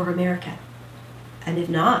for America? And if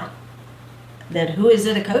not, then who is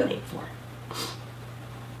it a code name for?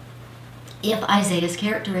 If Isaiah's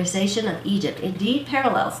characterization of Egypt indeed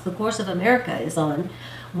parallels the course of America is on,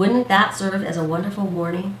 wouldn't that serve as a wonderful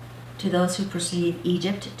warning to those who perceive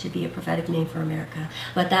Egypt to be a prophetic name for America?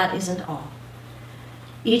 But that isn't all.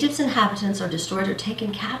 Egypt's inhabitants are destroyed or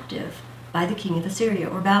taken captive by the king of Assyria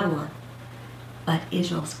or Babylon. But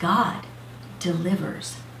Israel's God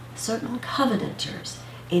delivers certain covenanters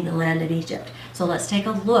in the land of Egypt. So let's take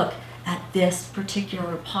a look at this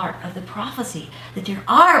particular part of the prophecy, that there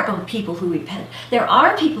are both people who repent. There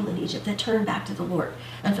are people in Egypt that turn back to the Lord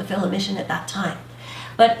and fulfill a mission at that time.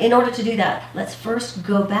 But in order to do that, let's first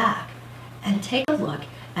go back and take a look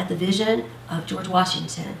at the vision of George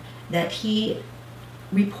Washington that he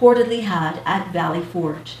reportedly had at Valley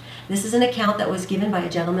Forge. This is an account that was given by a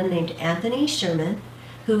gentleman named Anthony Sherman,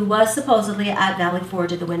 who was supposedly at Valley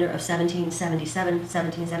Forge at the winter of 1777,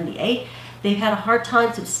 1778. They've had a hard time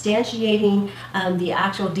substantiating the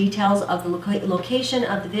actual details of the location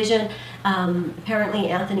of the vision. Apparently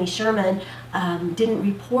Anthony Sherman didn't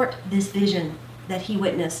report this vision that he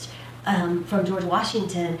witnessed from George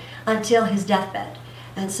Washington until his deathbed.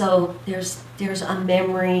 And so there's a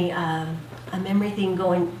memory thing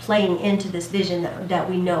playing into this vision that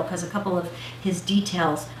we know, because a couple of his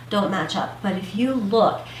details don't match up. But if you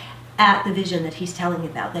look at the vision that he's telling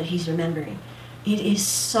about, that he's remembering, it is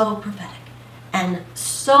so prophetic and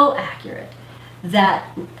so accurate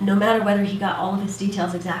that no matter whether he got all of his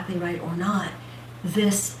details exactly right or not,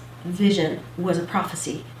 this vision was a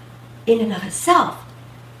prophecy in and of itself,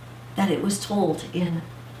 that it was told in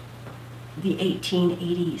the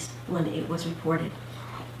 1880s when it was reported.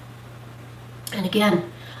 And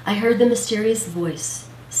again, I heard the mysterious voice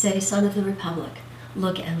say, "Son of the Republic,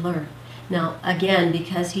 look and learn." Now, again,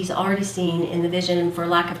 because he's already seen in the vision, for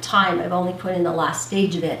lack of time, I've only put in the last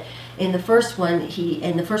stage of it. In the first one,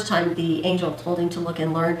 the first time the angel told him to look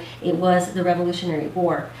and learn, it was the Revolutionary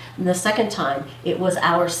War. And the second time, it was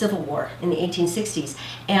our Civil War in the 1860s.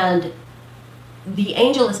 And the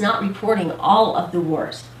angel is not reporting all of the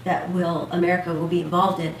wars that America will be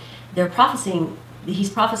involved in. He's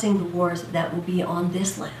prophesying the wars that will be on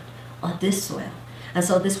this land, on this soil. And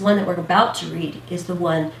so this one that we're about to read is the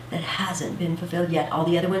one that hasn't been fulfilled yet. All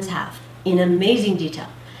the other ones have, in amazing detail.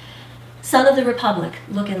 "Son of the Republic,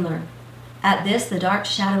 look and learn." At this, the dark,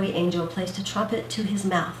 shadowy angel placed a trumpet to his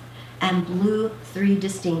mouth and blew 3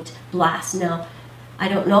 distinct blasts. Now, I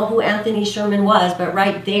don't know who Anthony Sherman was, but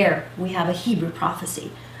right there we have a Hebrew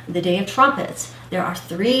prophecy. The Day of Trumpets, there are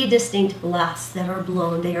 3 distinct blasts that are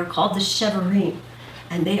blown. They are called the Shevarim,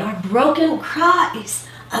 and they are broken cries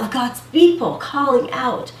of God's people calling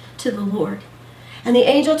out to the Lord. "And the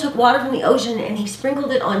angel took water from the ocean, and he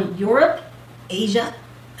sprinkled it on Europe, Asia,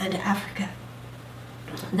 and Africa.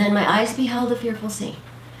 Then my eyes beheld a fearful scene.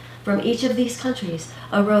 From each of these countries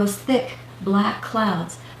arose thick black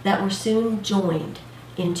clouds that were soon joined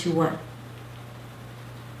into one.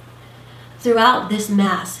 Throughout this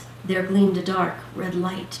mass there gleamed a dark red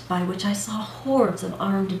light, by which I saw hordes of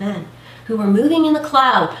armed men, who were moving in the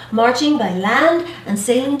cloud, marching by land and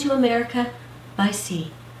sailing to America by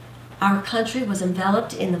sea. Our country was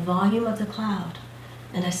enveloped in the volume of the cloud,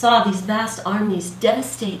 and I saw these vast armies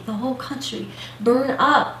devastate the whole country, burn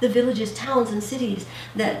up the villages, towns, and cities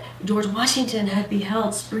that George Washington had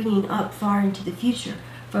beheld springing up far into the future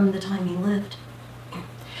from the time he lived.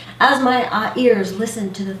 As my ears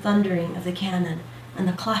listened to the thundering of the cannon and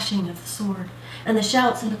the clashing of the sword, and the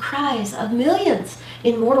shouts and the cries of millions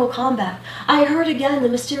in mortal combat, I heard again the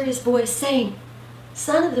mysterious voice saying,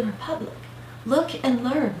 "Son of the Republic, look and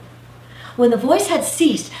learn." When the voice had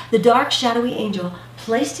ceased, the dark, shadowy angel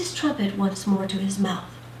placed his trumpet once more to his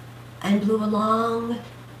mouth and blew a long,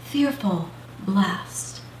 fearful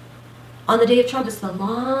blast. On the Day of Trumpets, the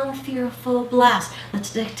long, fearful blast, the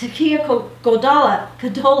Tekiah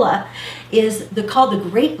Kadola, is called the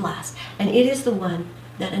Great Blast, and it is the one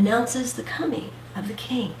that announces the coming of the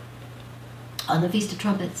King on the Feast of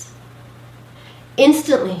Trumpets.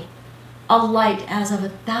 Instantly, a light as of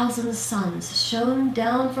 1,000 suns shone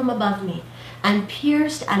down from above me and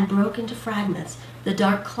pierced and broke into fragments the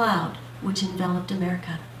dark cloud which enveloped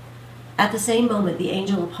America. At the same moment, the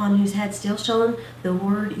angel upon whose head still shone the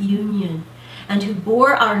word Union, and who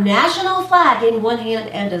bore our national flag in one hand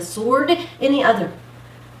and a sword in the other,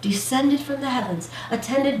 descended from the heavens,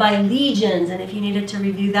 attended by legions. And if you needed to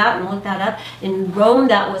review that and look that up, in Rome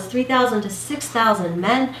that was 3,000 to 6,000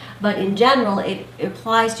 men, but in general it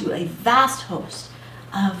applies to a vast host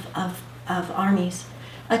of armies,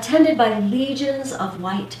 attended by legions of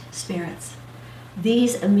white spirits.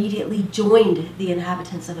 These immediately joined the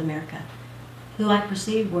inhabitants of America, who I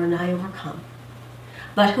perceived were nigh overcome,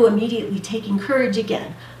 but who immediately, taking courage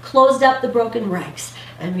again, closed up the broken ranks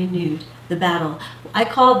and renewed the battle. I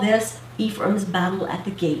call this Ephraim's battle at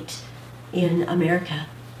the gate in America.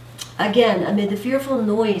 Again, amid the fearful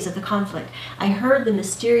noise of the conflict, I heard the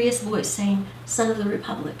mysterious voice saying, "Son of the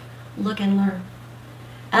Republic, look and learn."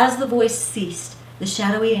 As the voice ceased, the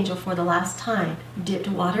shadowy angel for the last time dipped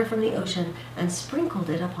water from the ocean and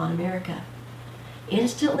sprinkled it upon America.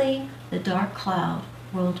 Instantly, the dark cloud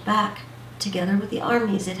rolled back together with the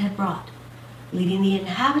armies it had brought, leaving the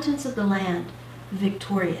inhabitants of the land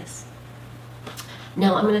victorious.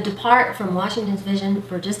 Now, I'm going to depart from Washington's vision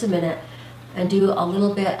for just a minute and do a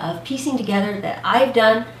little bit of piecing together that I've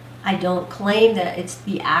done. I don't claim that it's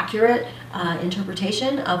the accurate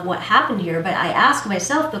interpretation of what happened here, but I ask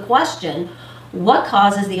myself the question, what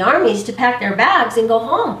causes the armies to pack their bags and go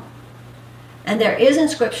home? And there is in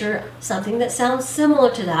Scripture something that sounds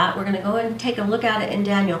similar to that. We're going to go ahead and take a look at it in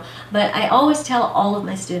Daniel. But I always tell all of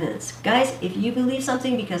my students, guys, if you believe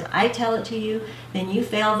something because I tell it to you, then you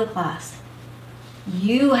fail the class.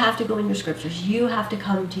 You have to go in your Scriptures. You have to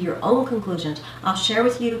come to your own conclusions. I'll share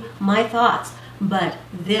with you my thoughts, but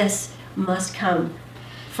this must come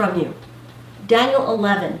from you. Daniel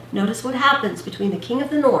 11. Notice what happens between the king of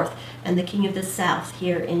the north and the king of the south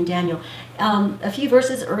here in Daniel. A few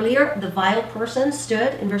verses earlier, the vile person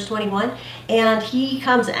stood in verse 21, and he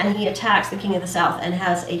comes and he attacks the king of the south and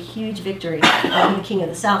has a huge victory over the king of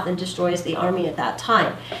the south and destroys the army at that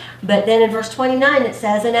time. But then in verse 29 it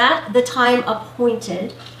says, and at the time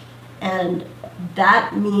appointed, and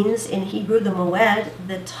that means in Hebrew the moed,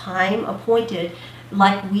 the time appointed,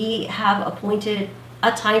 like we have appointed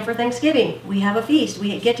a time for Thanksgiving. We have a feast.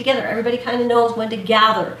 We get together. Everybody kind of knows when to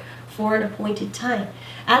gather for an appointed time.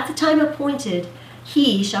 At the time appointed,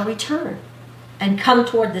 he shall return and come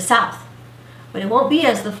toward the south. But it won't be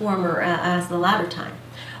as the former, as the latter time.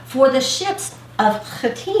 For the ships of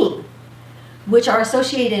Chittim, which are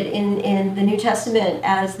associated in the New Testament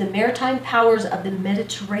as the maritime powers of the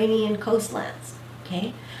Mediterranean coastlands,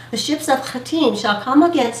 okay? The ships of Chittim shall come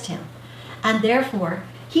against him, and therefore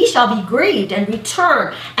he shall be grieved and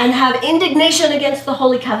return and have indignation against the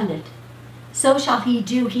holy covenant. So shall he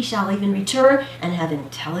do, he shall even return and have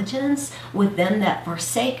intelligence with them that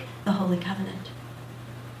forsake the holy covenant.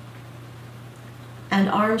 And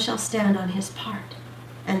arms shall stand on his part,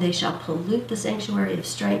 and they shall pollute the sanctuary of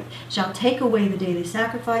strength, shall take away the daily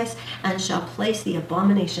sacrifice, and shall place the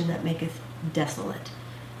abomination that maketh desolate.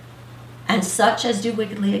 And such as do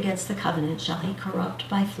wickedly against the covenant shall he corrupt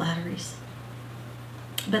by flatteries.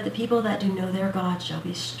 But the people that do know their God shall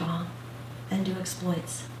be strong and do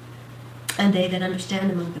exploits. And they that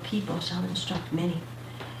understand among the people shall instruct many.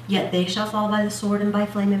 Yet they shall fall by the sword and by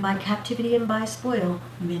flame and by captivity and by spoil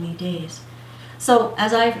many days. So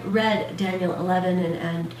as I've read Daniel 11,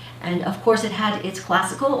 and of course it had its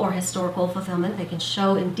classical or historical fulfillment. They can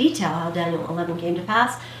show in detail how Daniel 11 came to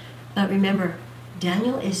pass. But remember,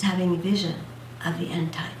 Daniel is having a vision of the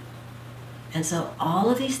end time. And so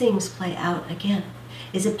all of these things play out again.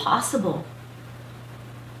 Is it possible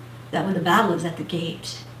that when the battle is at the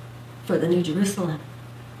gate for the New Jerusalem,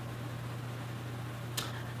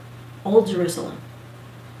 Old Jerusalem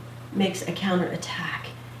makes a counterattack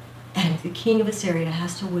and the king of Assyria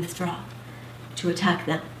has to withdraw to attack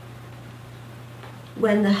them?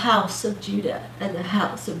 When the house of Judah and the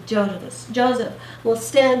house of Joseph will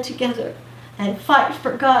stand together and fight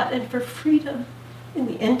for God and for freedom in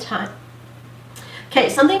the end time. Okay,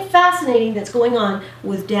 something fascinating that's going on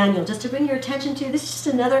with Daniel, just to bring your attention to, this is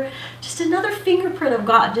just another fingerprint of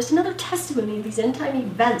God, just another testimony of these end time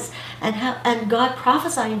events and God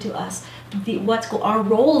prophesying to us what our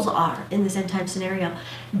roles are in this end time scenario.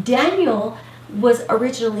 Daniel was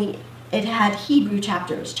originally, it had Hebrew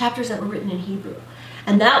chapters that were written in Hebrew.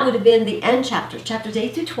 And that would have been the end chapters, chapters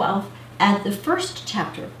 8 through 12, and the first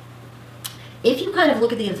chapter. If you kind of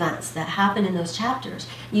look at the events that happen in those chapters,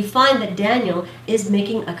 you find that Daniel is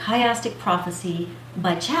making a chiastic prophecy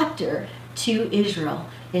by chapter to Israel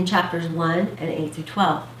in chapters 1 and 8 through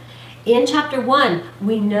 12. In chapter 1,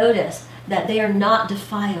 we notice that they are not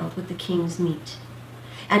defiled with the king's meat.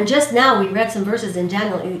 And just now we read some verses in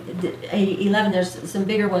Daniel 11, there's some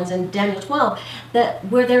bigger ones in Daniel 12,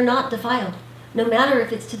 where they're not defiled. No matter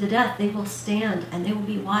if it's to the death, they will stand and they will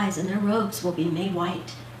be wise and their robes will be made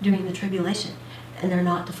white during the tribulation, and they're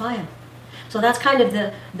not defiled. So that's kind of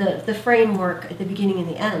the framework at the beginning and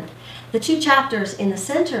the end. The two chapters in the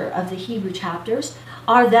center of the Hebrew chapters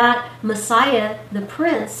are that Messiah, the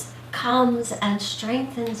Prince, comes and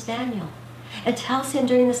strengthens Daniel and tells him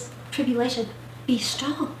during this tribulation, be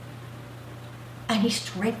strong. And he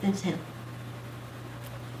strengthens him.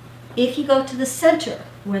 If you go to the center,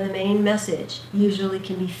 where the main message usually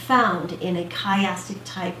can be found in a chiastic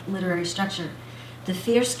type literary structure, the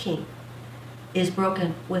fierce king is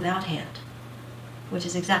broken without hand, which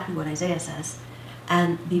is exactly what Isaiah says,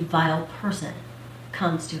 and the vile person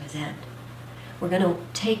comes to his end. We're going to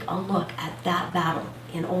take a look at that battle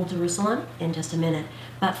in Old Jerusalem in just a minute.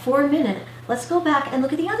 But for a minute, let's go back and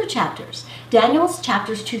look at the other chapters. Daniel's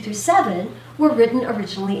chapters 2 through 7 were written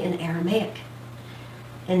originally in Aramaic.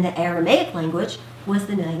 And the Aramaic language was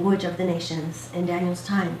the language of the nations in Daniel's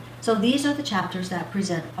time. So these are the chapters that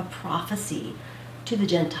present a prophecy to the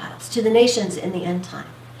Gentiles, to the nations in the end time.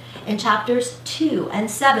 In chapters 2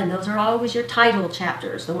 and 7, those are always your title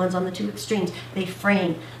chapters, the ones on the two extremes. They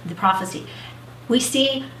frame the prophecy. We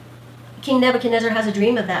see King Nebuchadnezzar has a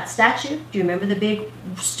dream of that statue. Do you remember the big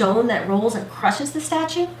stone that rolls and crushes the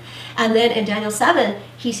statue? And then in Daniel 7,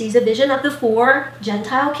 he sees a vision of the 4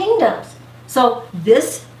 Gentile kingdoms. So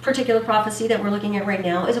this particular prophecy that we're looking at right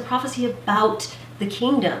now is a prophecy about the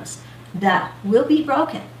kingdoms that will be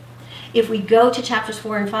broken. If we go to chapters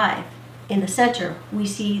 4 and 5, in the center, we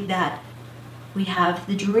see that we have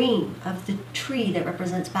the dream of the tree that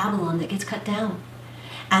represents Babylon that gets cut down.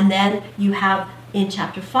 And then you have, in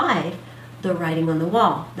chapter 5, the writing on the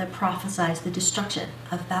wall that prophesies the destruction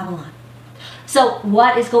of Babylon. So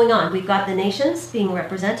what is going on? We've got the nations being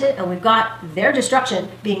represented, and we've got their destruction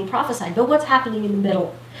being prophesied. But what's happening in the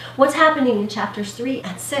middle? What's happening in chapters 3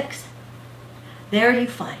 and 6? There you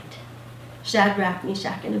find Shadrach,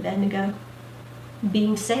 Meshach, and Abednego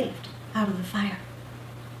being saved out of the fire,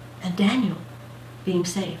 and Daniel being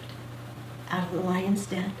saved out of the lion's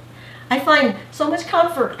den. I find so much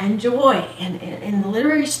comfort and joy in the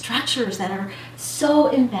literary structures that are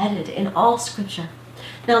so embedded in all Scripture.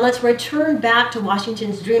 Now let's return back to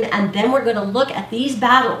Washington's dream, and then we're going to look at these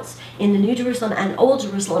battles in the New Jerusalem and Old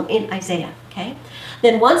Jerusalem in Isaiah. Okay?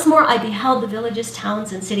 Then once more I beheld the villages,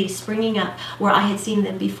 towns, and cities springing up where I had seen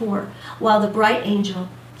them before, while the bright angel,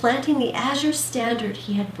 planting the azure standard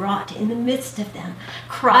he had brought in the midst of them,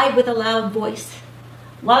 cried with a loud voice,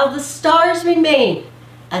 "While the stars remain,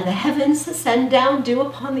 and the heavens send down dew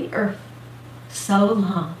upon the earth, so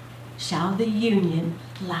long shall the union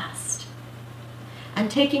last." And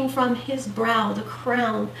taking from his brow the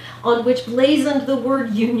crown on which blazoned the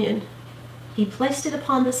word union, he placed it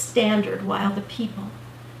upon the standard, while the people,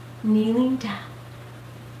 kneeling down,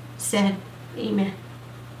 said, Amen.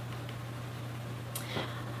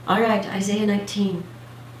 All right, Isaiah 19.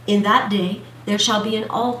 In that day there shall be an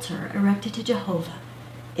altar erected to Jehovah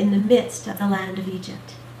in the midst of the land of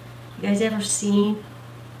Egypt. You guys ever seen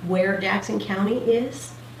where Jackson County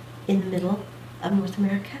is in the middle of North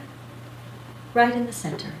America? Right in the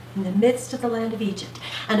center, in the midst of the land of Egypt,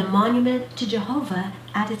 and a monument to Jehovah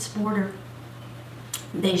at its border.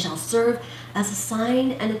 They shall serve as a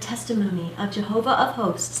sign and a testimony of Jehovah of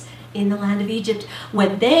hosts in the land of Egypt.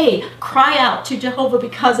 When they cry out to Jehovah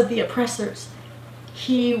because of the oppressors,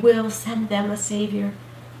 he will send them a Savior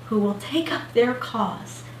who will take up their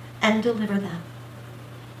cause and deliver them.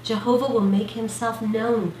 Jehovah will make himself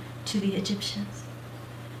known to the Egyptians,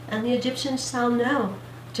 and the Egyptians shall know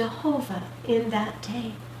Jehovah in that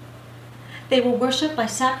day. They will worship by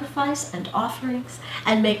sacrifice and offerings,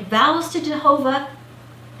 and make vows to Jehovah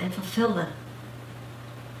and fulfill them.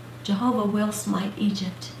 Jehovah will smite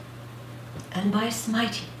Egypt, and by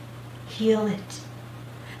smiting, heal it.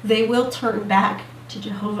 They will turn back to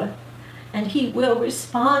Jehovah, and he will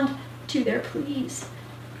respond to their pleas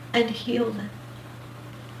and heal them.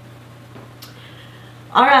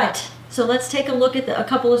 All right, so let's take a look at a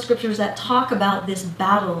couple of scriptures that talk about this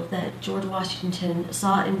battle that George Washington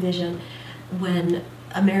saw in vision when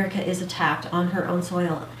America is attacked on her own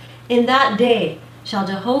soil. In that day shall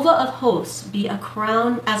Jehovah of hosts be as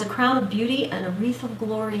a crown of beauty and a wreath of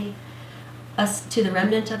glory to the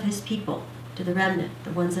remnant of his people, to the remnant,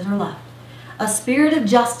 the ones that are left. A spirit of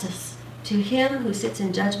justice to him who sits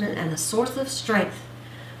in judgment, and a source of strength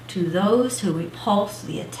to those who repulse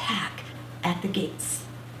the attack at the gates.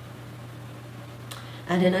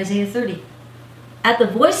 And in Isaiah 30, at the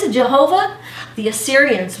voice of Jehovah, the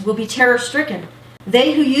Assyrians will be terror-stricken.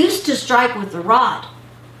 They who used to strike with the rod,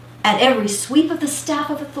 at every sweep of the staff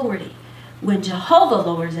of authority, when Jehovah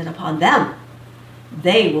lowers it upon them,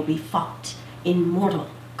 they will be fought in mortal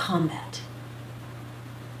combat.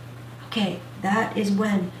 Okay, that is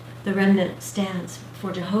when the remnant stands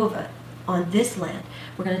for Jehovah on this land.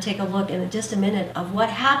 We're going to take a look in just a minute of what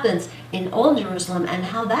happens in Old Jerusalem and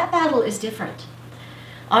how that battle is different.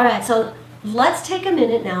 All right, so let's take a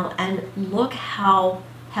minute now and look how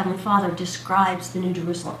Heavenly Father describes the New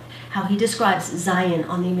Jerusalem, how he describes Zion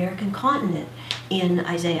on the American continent in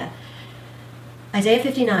Isaiah. Isaiah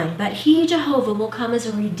 59, but he, Jehovah, will come as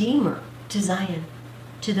a redeemer to Zion,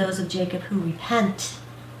 to those of Jacob who repent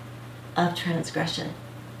of transgression,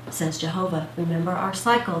 says Jehovah. Remember our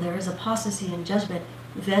cycle. There is apostasy and judgment,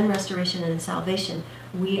 then restoration and salvation.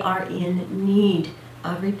 We are in need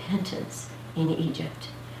of repentance in Egypt.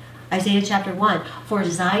 Isaiah chapter 1, for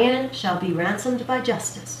Zion shall be ransomed by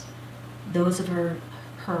justice, those of her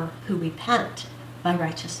who repent by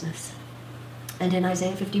righteousness. And in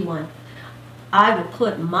Isaiah 51, I will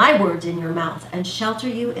put my words in your mouth and shelter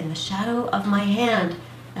you in the shadow of my hand.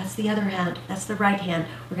 That's the other hand. That's the right hand.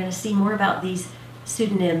 We're going to see more about these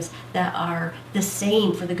pseudonyms that are the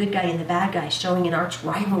same for the good guy and the bad guy, showing an arch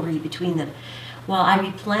rivalry between them. While I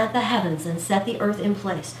replant the heavens and set the earth in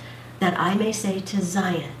place, that I may say to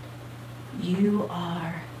Zion, You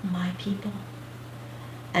are my people.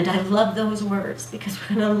 And I love those words because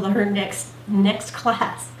we're going to learn next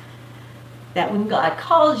class that when God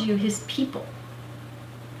calls you his people,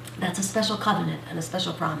 that's a special covenant and a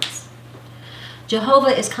special promise.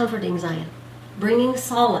 Jehovah is comforting Zion, bringing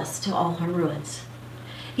solace to all her ruins.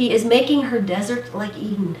 He is making her desert like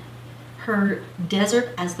Eden, her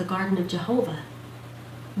desert as the garden of Jehovah.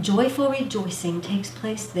 Joyful rejoicing takes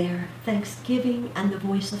place there, thanksgiving and the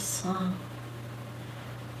voice of song.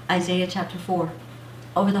 Isaiah chapter 4.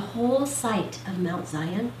 Over the whole site of Mount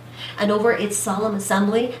Zion and over its solemn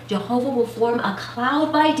assembly, Jehovah will form a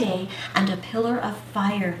cloud by day and a pillar of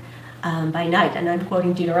fire by night. And I'm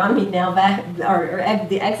quoting Deuteronomy now, or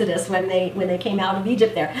the Exodus when they came out of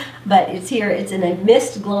Egypt there. But it's here, it's in a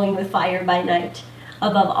mist glowing with fire by night.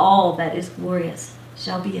 Above all that is glorious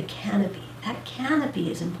shall be a canopy. That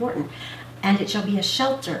canopy is important. And it shall be a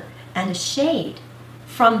shelter and a shade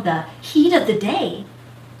from the heat of the day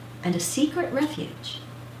and a secret refuge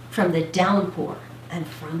from the downpour and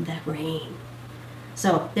from the rain.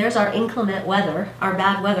 So there's our inclement weather, our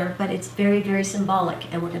bad weather, but it's very, very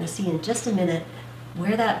symbolic. And we're going to see in just a minute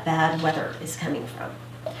where that bad weather is coming from.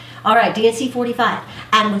 All right, D&C 45.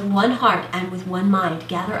 And with one heart and with one mind,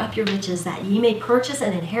 gather up your riches, that ye may purchase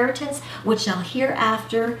an inheritance which shall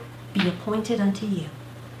hereafter be appointed unto you.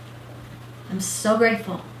 I'm so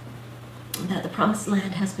grateful that the promised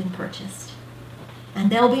land has been purchased. And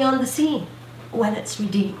they'll be on the scene when it's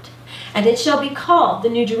redeemed. And it shall be called the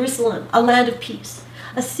New Jerusalem, a land of peace,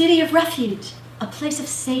 a city of refuge, a place of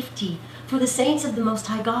safety for the saints of the Most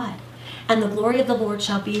High God. And the glory of the Lord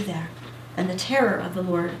shall be there, and the terror of the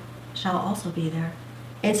Lord shall also be there,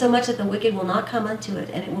 insomuch that the wicked will not come unto it,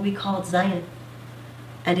 and it will be called Zion.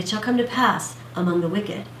 And it shall come to pass among the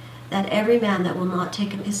wicked, that every man that will not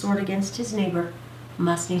take up his sword against his neighbor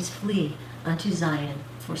must needs flee unto Zion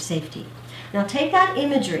for safety. Now take that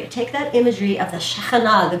imagery of the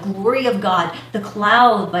Shekinah, the glory of God, the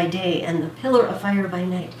cloud by day and the pillar of fire by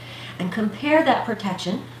night, and compare that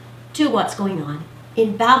protection to what's going on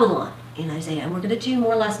in Babylon in Isaiah. And we're going to do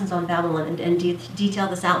more lessons on Babylon and detail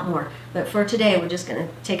this out more. But for today, we're just going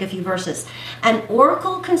to take a few verses. An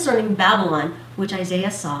oracle concerning Babylon, which Isaiah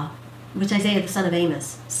the son of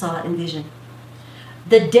Amos, saw in vision.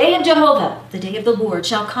 The day of Jehovah, the day of the Lord,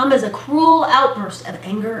 shall come as a cruel outburst of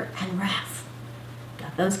anger and wrath.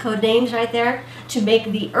 Got those code names right there? To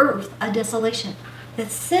make the earth a desolation, that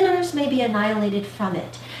sinners may be annihilated from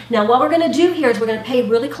it. Now, what we're going to do here is we're going to pay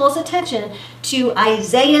really close attention to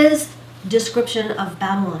Isaiah's description of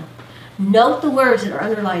Babylon. Note the words that are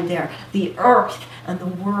underlined there, the earth and the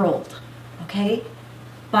world, okay?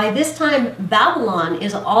 By this time, Babylon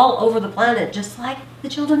is all over the planet, just like the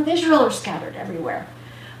children of Israel are scattered everywhere.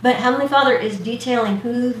 But Heavenly Father is detailing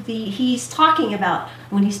who he's talking about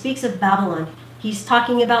when he speaks of Babylon. He's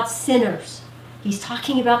talking about sinners. He's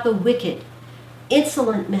talking about the wicked,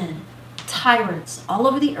 insolent men, tyrants all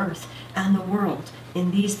over the earth and the world in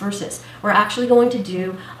these verses. We're actually going to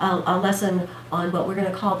do a lesson on what we're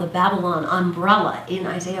going to call the Babylon umbrella in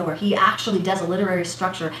Isaiah, where he actually does a literary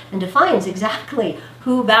structure and defines exactly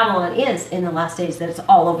who Babylon is in the last days, that it's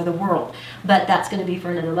all over the world. But that's going to be for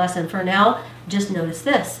another lesson. For now, just notice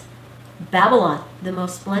this. Babylon, the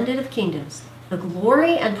most splendid of kingdoms, the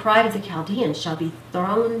glory and pride of the Chaldeans, shall be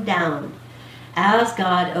thrown down as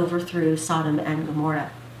God overthrew Sodom and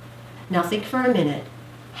Gomorrah. Now think for a minute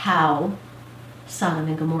how Sodom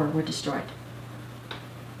and Gomorrah were destroyed.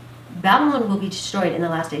 Babylon will be destroyed in the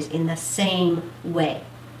last days in the same way.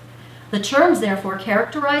 The terms, therefore,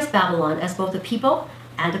 characterize Babylon as both a people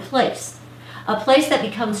and a place that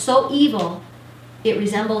becomes so evil it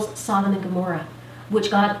resembles Sodom and Gomorrah,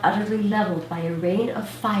 which God utterly leveled by a rain of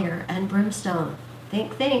fire and brimstone.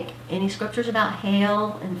 Think. Any scriptures about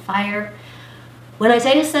hail and fire? When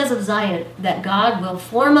Isaiah says of Zion that God will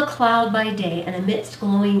form a cloud by day and a mist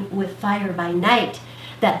glowing with fire by night,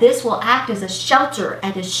 that this will act as a shelter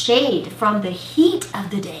and a shade from the heat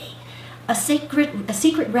of the day, a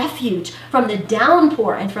secret refuge from the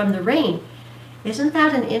downpour and from the rain, isn't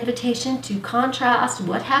that an invitation to contrast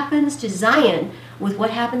what happens to Zion with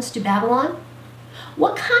what happens to Babylon?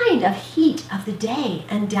 What kind of heat of the day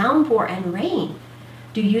and downpour and rain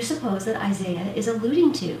do you suppose that Isaiah is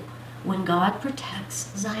alluding to when God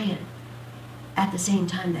protects Zion at the same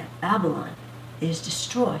time that Babylon is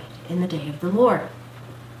destroyed in the day of the Lord?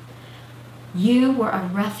 You were a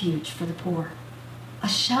refuge for the poor, a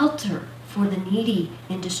shelter for the needy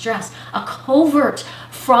in distress, a covert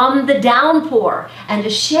from the downpour, and a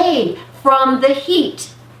shade from the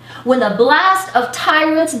heat. When the blast of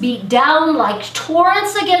tyrants beat down like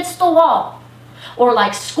torrents against the wall, or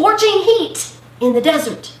like scorching heat in the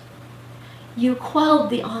desert, You quelled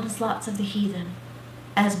the onslaughts of the heathen.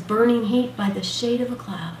 As burning heat by the shade of a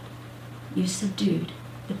cloud, you subdued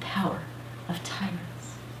the power of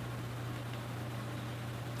tyrants.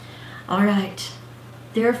 All right.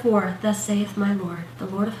 Therefore, thus saith my Lord, the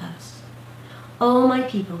Lord of hosts, O my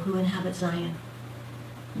people who inhabit Zion,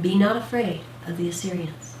 be not afraid of the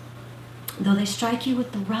Assyrians, though they strike you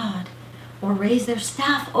with the rod or raise their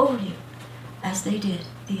staff over you, as they did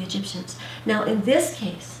the Egyptians. Now, in this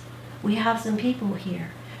case, we have some people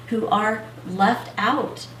here who are left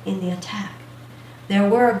out in the attack. There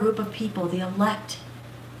were a group of people, the elect,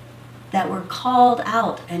 that were called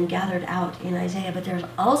out and gathered out in Isaiah, but there's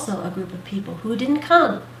also a group of people who didn't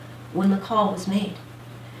come when the call was made.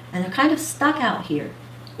 And they're kind of stuck out here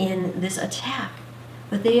in this attack,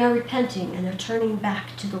 but they are repenting and they're turning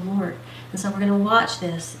back to the Lord. And so we're going to watch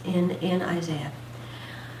this in Isaiah.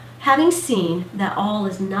 Having seen that all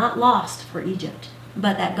is not lost for Egypt,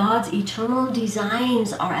 but that God's eternal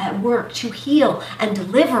designs are at work to heal and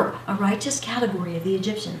deliver a righteous category of the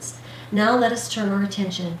Egyptians, now let us turn our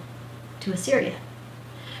attention to Assyria.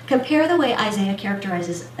 Compare the way Isaiah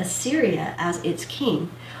characterizes Assyria as its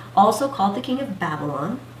king, also called the king of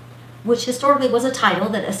Babylon, which historically was a title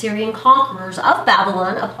that Assyrian conquerors of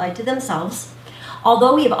Babylon applied to themselves.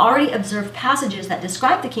 Although we have already observed passages that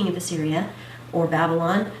describe the king of Assyria or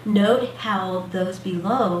Babylon, note how those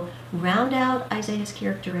below round out Isaiah's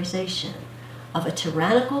characterization of a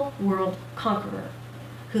tyrannical world conqueror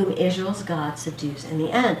whom Israel's God subdues in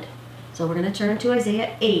the end. So we're going to turn to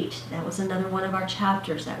Isaiah 8. That was another one of our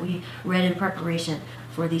chapters that we read in preparation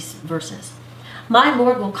for these verses. My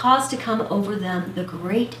Lord will cause to come over them the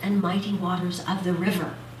great and mighty waters of the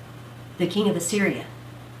river, the king of Assyria,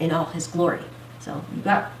 in all his glory. So you've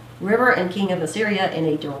got river and king of Assyria in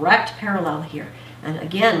a direct parallel here. And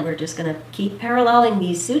again, we're just going to keep paralleling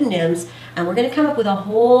these pseudonyms, and we're going to come up with a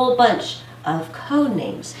whole bunch of code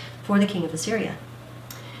names for the king of Assyria.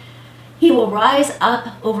 He will rise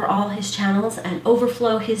up over all his channels and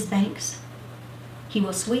overflow his banks. He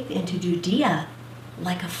will sweep into Judea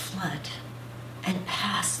like a flood and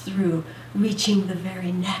pass through, reaching the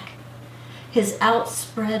very neck. His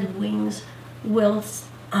outspread wings will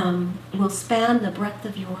span the breadth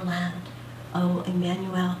of your land, O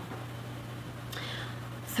Emmanuel.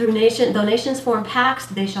 Though nations form pacts,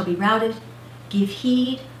 they shall be routed. Give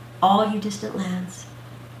heed, all you distant lands.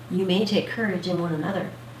 You may take courage in one another,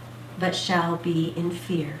 but shall be in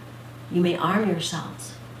fear. You may arm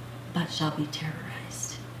yourselves, but shall be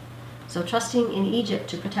terrorized. So trusting in Egypt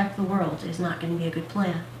to protect the world is not going to be a good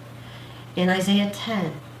plan. In Isaiah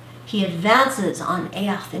 10, he advances on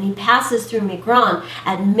Ahaz and he passes through Migron.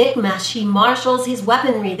 At Michmash, he marshals his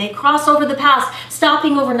weaponry. They cross over the pass,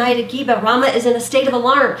 stopping overnight at Geba. Ramah is in a state of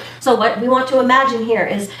alarm. So what we want to imagine here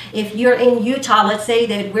is if you're in Utah, let's say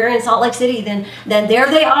that we're in Salt Lake City, then there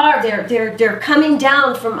they are. They're coming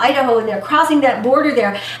down from Idaho and they're crossing that border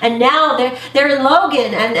there. And now they're in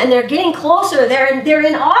Logan and they're getting closer. They're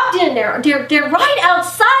in Ogden. They're right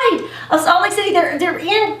outside of Salt Lake City. They're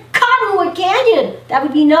in Cottonwood Canyon. That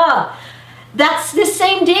would be Nob. That's this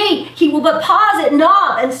same day he will but pause at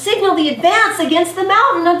Nob and signal the advance against the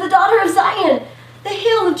mountain of the daughter of Zion, the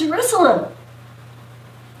hill of Jerusalem.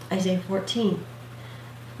 Isaiah 14.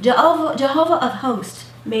 Jehovah of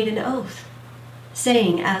hosts made an oath,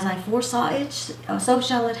 saying, as I foresaw it, so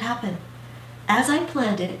shall it happen. As I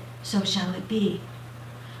planned it, so shall it be.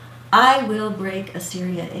 I will break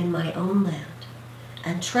Assyria in my own land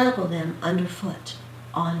and trample them underfoot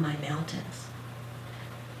on my mountains.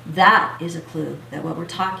 That is a clue that what we're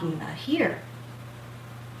talking about here,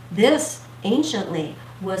 this anciently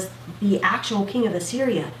was the actual king of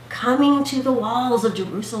Assyria coming to the walls of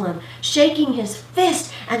Jerusalem, shaking his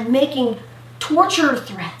fist and making torture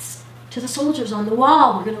threats to the soldiers on the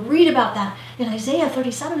wall. We're going to read about that in Isaiah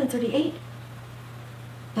 37 and 38.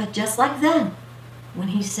 But just like then, when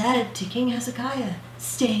he said to King Hezekiah,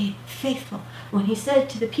 stay faithful, when he said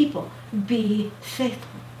to the people, be faithful,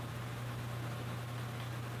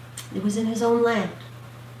 it was in his own land.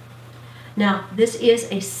 Now, this is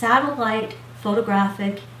a satellite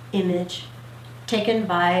photographic image taken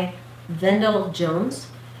by Vendell Jones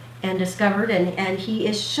and discovered, and he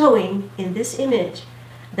is showing in this image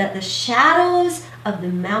that the shadows of the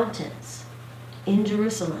mountains in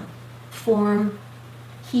Jerusalem form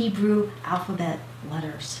Hebrew alphabet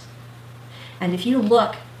letters. And if you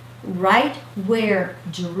look right where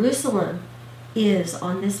Jerusalem is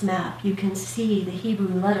on this map, you can see the Hebrew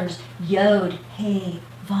letters Yod, Hey,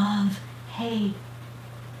 Vav, Hey.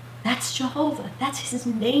 That's Jehovah. That's his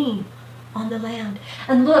name on the land.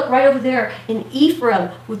 And look right over there in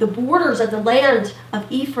Ephraim, with the borders of the land of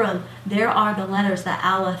Ephraim, there are the letters, the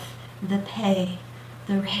Aleph, the Pei,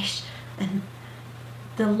 the Resh, and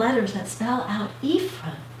the letters that spell out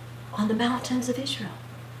Ephraim on the mountains of Israel.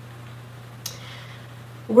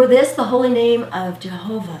 Were this the holy name of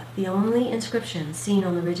Jehovah, the only inscription seen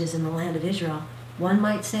on the ridges in the land of Israel, one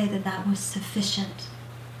might say that that was sufficient.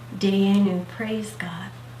 Deinu, praise God.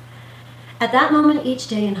 At that moment each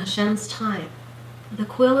day in Hashem's time, the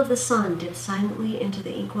quill of the sun dips silently into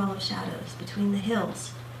the inkwell of shadows between the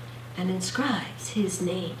hills and inscribes his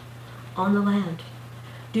name on the land.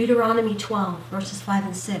 Deuteronomy 12, verses 5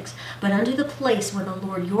 and 6. But unto the place where the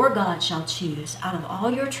Lord your God shall choose out of all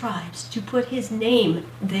your tribes to put his name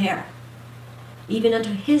there, even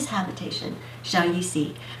unto his habitation shall ye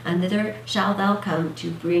see, and thither shalt thou come to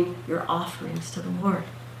bring your offerings to the Lord.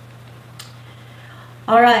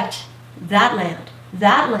 All right, that land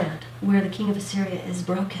where the king of Assyria is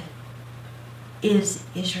broken is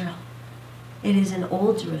Israel. It is in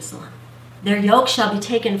old Jerusalem. Their yoke shall be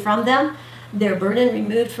taken from them, their burden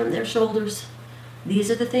removed from their shoulders.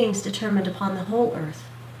 These are the things determined upon the whole earth.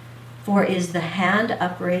 For this is the hand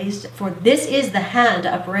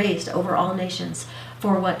upraised over all nations.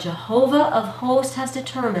 For what Jehovah of hosts has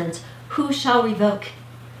determined, who shall revoke?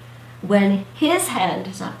 When his hand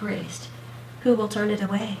is upraised, who will turn it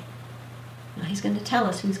away? Now he's going to tell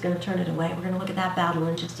us who's going to turn it away. We're going to look at that battle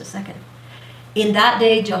in just a second. In that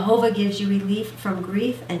day, Jehovah gives you relief from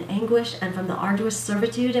grief and anguish and from the arduous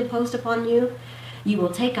servitude imposed upon you. You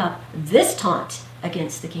will take up this taunt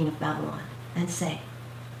against the king of Babylon and say,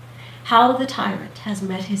 how the tyrant has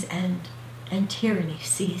met his end and tyranny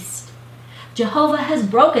ceased. Jehovah has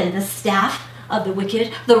broken the staff of the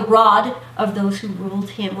wicked, the rod of those who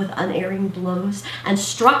ruled him with unerring blows, and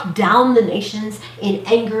struck down the nations in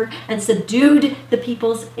anger and subdued the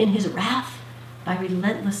peoples in his wrath by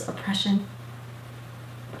relentless oppression.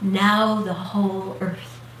 Now the whole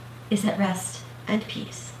earth is at rest and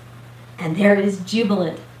peace, and there is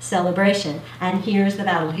jubilant celebration. And here's the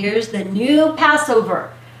battle. Here's the new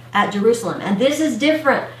Passover at Jerusalem. And this is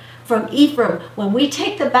different from Ephraim. When we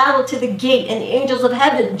take the battle to the gate and the angels of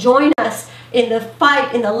heaven join us in the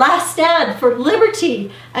fight, in the last stand for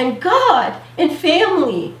liberty and God and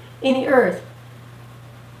family in the earth.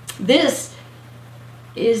 This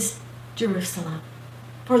is Jerusalem.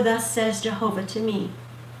 For thus says Jehovah to me,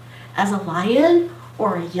 as a lion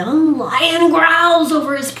or a young lion growls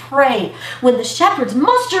over his prey, when the shepherds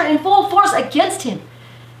muster in full force against him,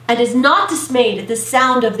 and is not dismayed at the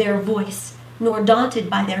sound of their voice, nor daunted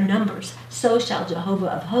by their numbers, so shall Jehovah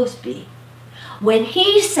of hosts be. When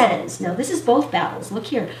he sends, now this is both battles, look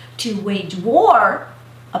here, to wage war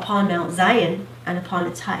upon Mount Zion and upon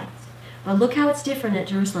its heights. But look how it's different at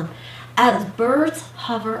Jerusalem. As birds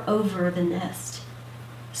hover over the nest,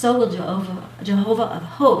 so will Jehovah of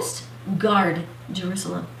hosts guard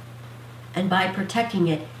Jerusalem. And by protecting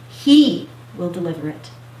it, he will deliver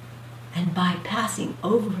it. And by passing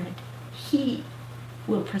over it, he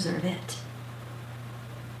will preserve it.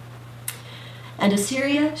 And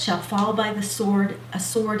Assyria shall fall by the sword, a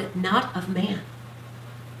sword not of man,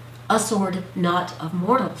 a sword not of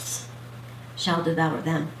mortals shall devour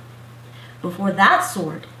them. Before that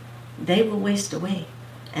sword they will waste away,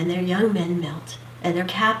 and their young men melt, and their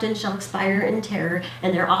captains shall expire in terror,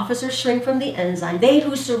 and their officers shrink from the ensign, they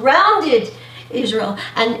who surrounded Israel,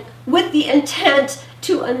 and with the intent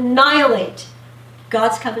to annihilate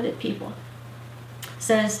God's covenant people,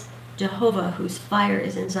 says Jehovah, whose fire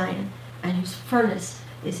is in Zion, and whose furnace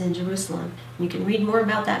is in Jerusalem. You can read more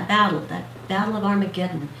about that battle of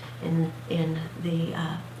Armageddon in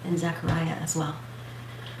Zechariah as well.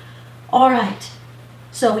 All right,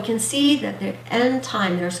 so we can see that the end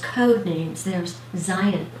time, there's code names, there's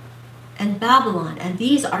Zion and Babylon, and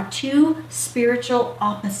these are two spiritual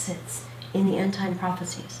opposites in the end time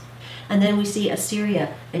prophecies. And then we see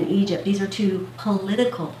Assyria and Egypt. These are two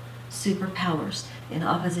political superpowers in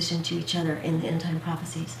opposition to each other in the end time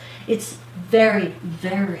prophecies. It's very,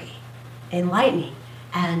 very enlightening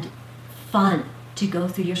and fun to go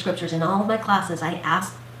through your scriptures. In all of my classes, I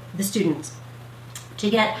ask the students to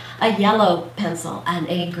get a yellow pencil and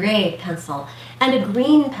a gray pencil and a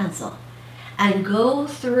green pencil and go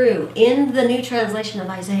through. In the New Translation of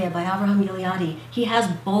Isaiah by Avraham Gileadi, he has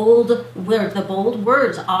bold words. The bold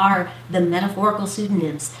words are the metaphorical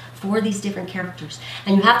pseudonyms for these different characters.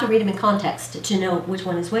 And you have to read them in context to know which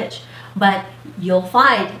one is which. But you'll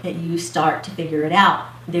find that you start to figure it out.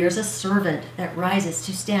 There's a servant that rises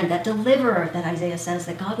to stand, that deliverer that Isaiah says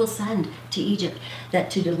that God will send to Egypt,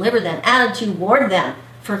 that to deliver them and to warn them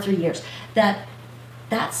for 3 years. That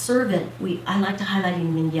servant, I like to highlight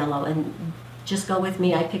him in yellow, and just go with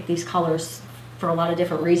me. I picked these colors for a lot of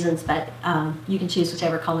different reasons, but you can choose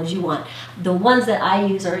whichever colors you want. The ones that I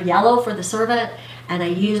use are yellow for the servant, and I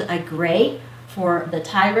use a gray for the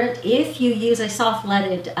tyrant. If you use a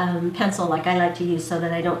soft-leaded pencil like I like to use so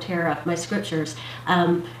that I don't tear up my scriptures,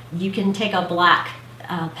 you can take a black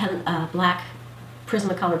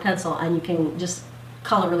Prismacolor pencil and you can just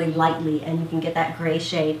color really lightly and you can get that gray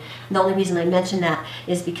shade. And the only reason I mention that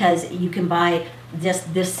is because you can buy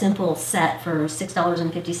just this simple set for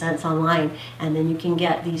 $6.50 online, and then you can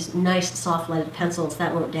get these nice soft-leaded pencils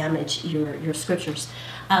that won't damage your scriptures.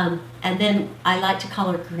 And then I like to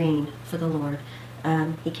color green for the Lord.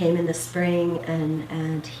 He came in the spring,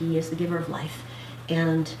 and he is the giver of life.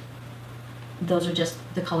 And those are just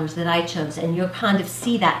the colors that I chose. And you'll kind of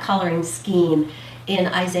see that coloring scheme in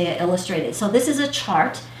Isaiah Illustrated. So this is a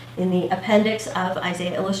chart in the appendix of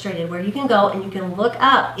Isaiah Illustrated where you can go and you can look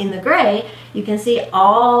up in the gray. You can see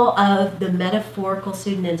all of the metaphorical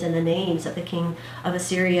pseudonyms and the names of the king of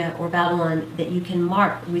Assyria or Babylon that you can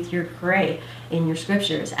mark with your gray in your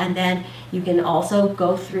scriptures. And then you can also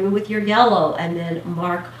go through with your yellow and then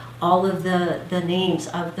mark all of the names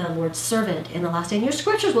of the Lord's servant in the last day. And your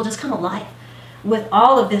scriptures will just come alive with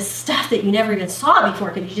all of this stuff that you never even saw before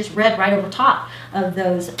because you just read right over top of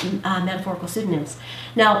those metaphorical pseudonyms.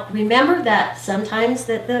 Now, remember that sometimes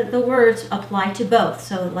the words apply to both.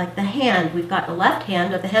 So like the hand, we've got the left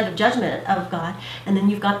hand of the hand of judgment of God, and then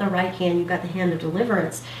you've got the right hand, you've got the hand of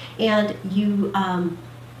deliverance. And you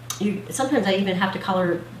sometimes I even have to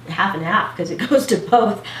color half and half because it goes to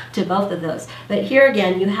both of those. But here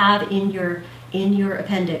again, you have in your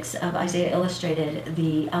appendix of Isaiah Illustrated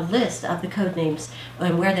the list of the code names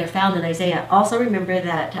and where they're found in Isaiah. Also remember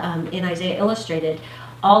that in Isaiah Illustrated,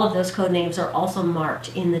 all of those code names are also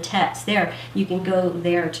marked in the text. There, you can go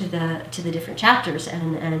there to the different chapters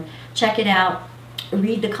and check it out.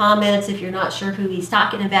 Read the comments if you're not sure who he's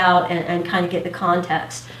talking about, and kind of get the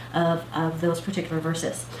context of those particular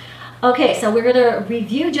verses. Okay, so we're going to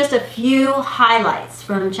review just a few highlights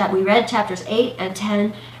from we read chapters 8 and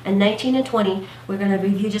 10 and 19 and 20. We're going to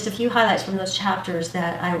review just a few highlights from those chapters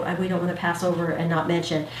that we don't want to pass over and not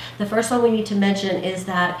mention. The first one we need to mention is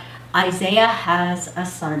that Isaiah has a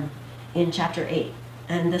son in chapter 8,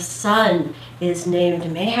 and the son is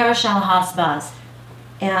named Maher-shalal-hash-baz,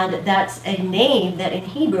 and that's a name that in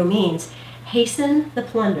Hebrew means hasten the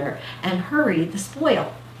plunder and hurry the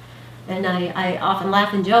spoil. And I often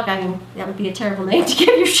laugh and joke, I mean, that would be a terrible name to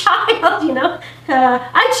give your child, you know.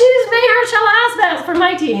 I choose Maher-shalal-hash-baz for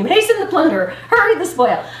my team. Hasten the plunder, hurry the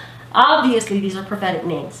spoil. Obviously, these are prophetic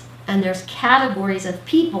names. And there's categories of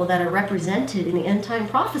people that are represented in the end time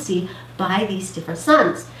prophecy by these different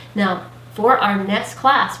sons. Now, for our next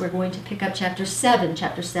class, we're going to pick up chapter 7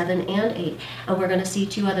 and 8. And we're going to see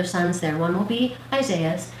two other sons there. One will be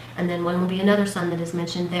Isaiah's, and then one will be another son that is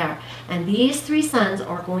mentioned there. And these three sons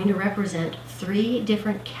are going to represent three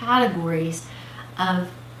different categories of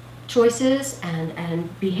choices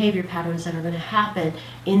and behavior patterns that are going to happen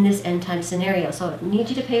in this end time scenario. So I need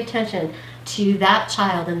you to pay attention to that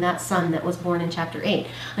child and that son that was born in chapter 8.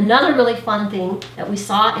 Another really fun thing that we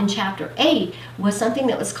saw in chapter 8 was something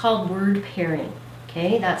that was called word pairing.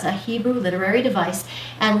 Okay, that's a Hebrew literary device,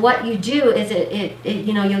 and what you do is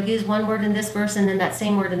you know, you'll use one word in this verse and then that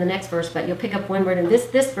same word in the next verse, but you'll pick up one word in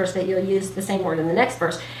this verse that you'll use the same word in the next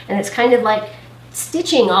verse, and it's kind of like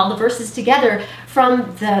stitching all the verses together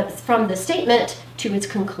from the statement to its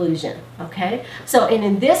conclusion. Okay, so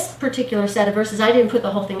in this particular set of verses, I didn't put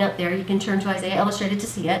the whole thing up there. You can turn to Isaiah Illustrated to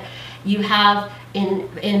see it. You have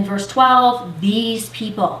in verse 12, these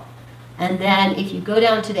people. And then if you go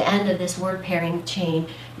down to the end of this word pairing chain,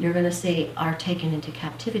 you're going to see are taken into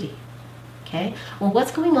captivity. Okay? Well,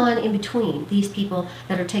 what's going on in between these people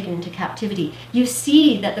that are taken into captivity? You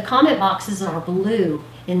see that the comment boxes are blue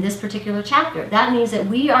in this particular chapter. That means that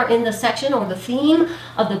we are in the section or the theme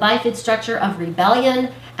of the bifid structure of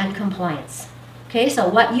rebellion and compliance. Okay, so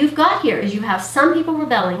what you've got here is you have some people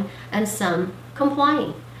rebelling and some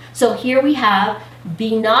complying. So here we have,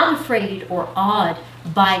 be not afraid or awed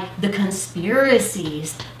by the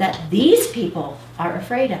conspiracies that these people are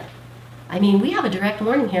afraid of. I mean, we have a direct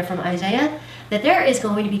warning here from Isaiah that there is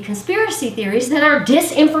going to be conspiracy theories that are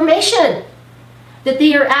disinformation, that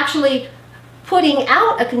they are actually putting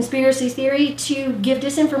out a conspiracy theory to give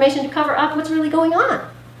disinformation to cover up what's really going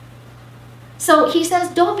on. So he says,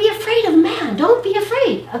 don't be afraid of man. Don't be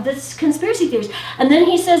afraid of this conspiracy theories. And then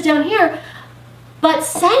he says down here, but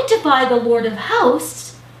sanctify the Lord of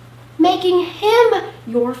hosts, making him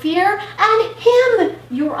your fear and him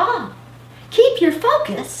your awe. Keep your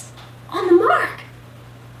focus on the mark,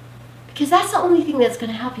 because that's the only thing that's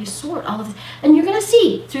going to help you sort all of this. And you're going to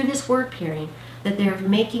see through this word pairing that they're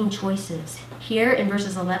making choices. Here in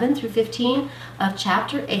verses 11 through 15 of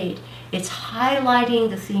chapter 8, it's highlighting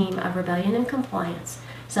the theme of rebellion and compliance.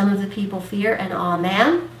 Some of the people fear and awe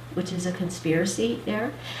man, which is a conspiracy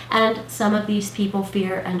there, and some of these people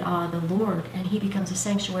fear and awe the Lord, and he becomes a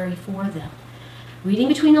sanctuary for them. Reading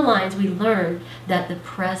between the lines, we learn that the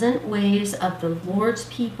present ways of the Lord's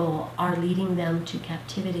people are leading them to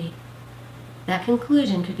captivity. That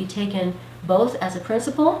conclusion could be taken both as a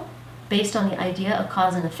principle based on the idea of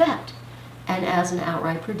cause and effect, and as an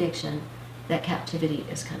outright prediction that captivity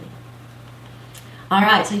is coming. All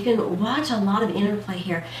right, so you can watch a lot of interplay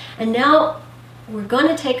here. And now we're going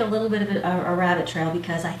to take a little bit of a rabbit trail,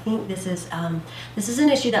 because I think this is an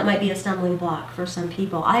issue that might be a stumbling block for some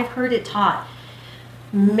people. I've heard it taught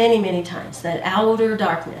many times that outer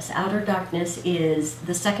darkness is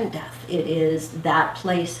the second death. It is that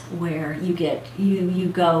place where you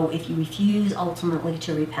go if you refuse ultimately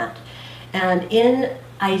to repent. And in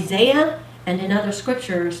Isaiah and in other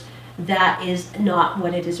scriptures, that is not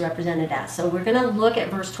what it is represented as. So we're going to look at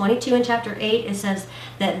verse 22 in chapter 8. It says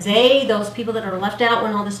that those people that are left out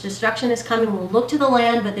when all this destruction is coming, will look to the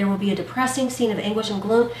land, but there will be a depressing scene of anguish and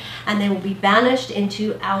gloom, and they will be banished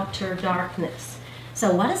into outer darkness.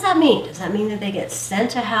 So what does that mean? Does that mean that they get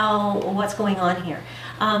sent to hell? What's going on here?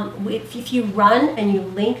 If you run and you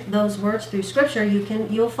link those words through Scripture,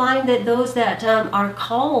 you'll find that those that are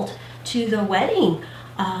called to the wedding,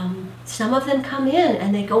 some of them come in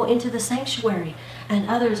and they go into the sanctuary, and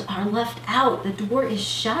others are left out. The door is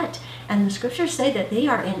shut, and the Scriptures say that they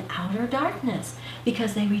are in outer darkness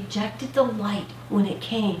because they rejected the light when it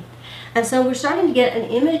came. And so we're starting to get an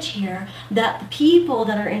image here that the people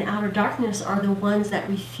that are in outer darkness are the ones that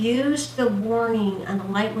refused the warning and the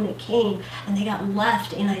light when it came, and they got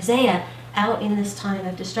left in Isaiah out in this time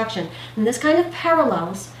of destruction. And this kind of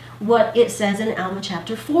parallels what it says in Alma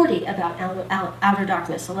chapter 40 about outer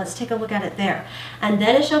darkness. So let's take a look at it there. And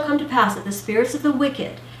then it shall come to pass that the spirits of the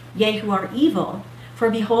wicked, yea, who are evil,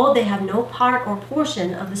 for behold, they have no part or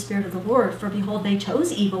portion of the Spirit of the Lord, for behold, they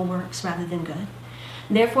chose evil works rather than good.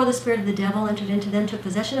 Therefore the spirit of the devil entered into them, took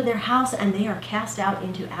possession of their house, and they are cast out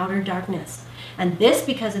into outer darkness. And this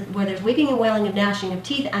because of where there's weeping and wailing and gnashing of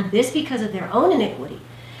teeth, and this because of their own iniquity.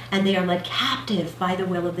 And they are led captive by the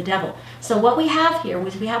will of the devil. So what we have here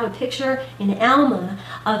is we have a picture in Alma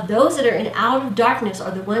of those that are in outer darkness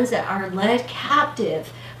are the ones that are led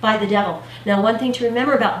captive by the devil. Now, one thing to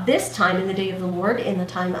remember about this time in the day of the Lord, in the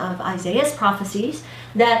time of Isaiah's prophecies,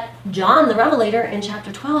 that John the Revelator in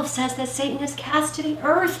chapter 12 says that Satan is cast to the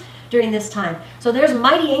earth during this time. So there's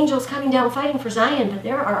mighty angels coming down fighting for Zion, but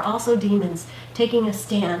there are also demons taking a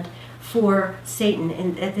stand for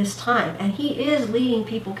Satan at this time. And he is leading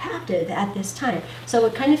people captive at this time. So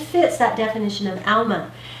it kind of fits that definition of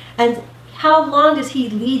Alma. And how long does he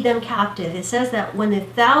lead them captive? It says that when the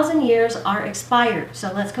 1,000 years are expired.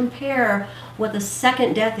 So let's compare what the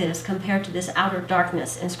second death is compared to this outer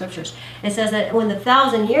darkness in Scriptures. It says that when the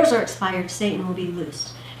 1,000 years are expired, Satan will be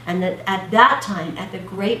loosed. And that at that time, at the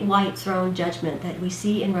great white throne judgment that we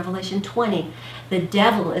see in Revelation 20, the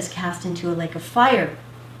devil is cast into a lake of fire.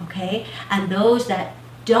 Okay? And those that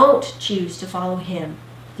don't choose to follow him,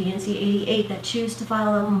 the NC 88 that choose to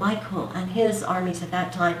follow Michael and his armies at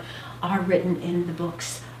that time, are written in the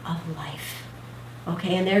books of life.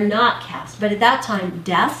 Okay, and they're not cast. But at that time,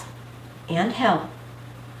 death and hell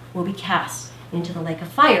will be cast into the lake of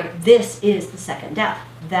fire. This is the second death.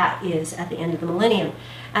 That is at the end of the millennium.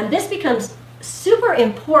 And this becomes super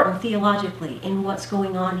important theologically in what's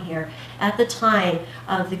going on here at the time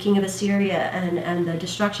of the king of Assyria and the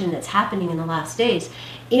destruction that's happening in the last days.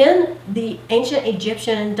 In the ancient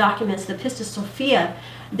Egyptian documents, the Pistis Sophia,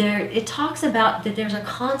 it talks about that there's a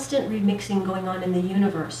constant remixing going on in the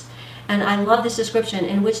universe. And I love this description,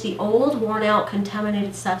 in which the old, worn-out,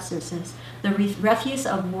 contaminated substances, the refuse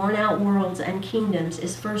of worn-out worlds and kingdoms,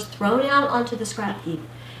 is first thrown out onto the scrap heap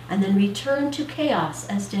and then returned to chaos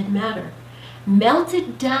as dead matter,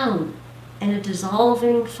 melted down in a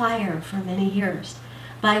dissolving fire for many years,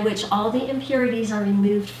 by which all the impurities are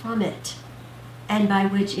removed from it, and by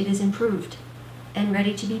which it is improved and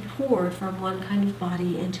ready to be poured from one kind of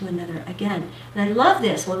body into another again. And I love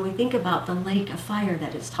this when we think about the lake of fire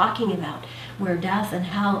that it's talking about, where death and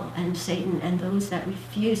hell and Satan and those that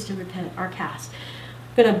refuse to repent are cast.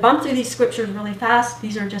 I'm going to bump through these scriptures really fast.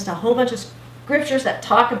 These are just a whole bunch of scriptures that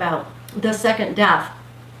talk about the second death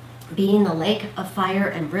being the lake of fire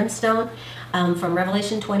and brimstone. From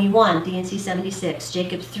Revelation 21, D&C 76,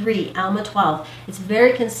 Jacob 3, Alma 12. It's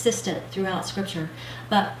very consistent throughout Scripture.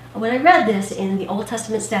 But when I read this in the Old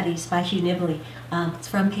Testament Studies by Hugh Nibley, it's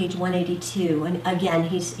from page 182, and again,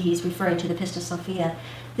 he's referring to the Pistis Sophia.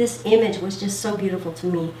 This image was just so beautiful to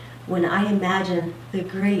me when I imagine the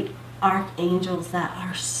great archangels that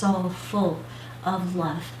are so full of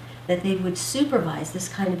love, that they would supervise this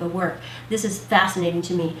kind of a work. This is fascinating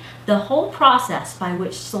to me. The whole process by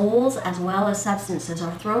which souls as well as substances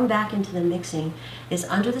are thrown back into the mixing is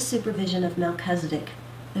under the supervision of Melchizedek,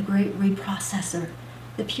 the great reprocessor,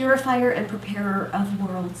 the purifier and preparer of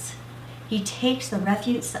worlds. He takes the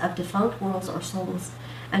refuse of defunct worlds or souls,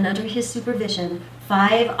 and under his supervision,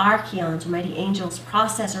 5 archeons, or mighty angels,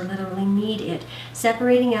 process or literally knead it,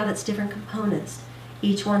 separating out its different components,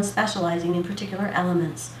 each one specializing in particular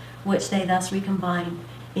elements, which they thus recombine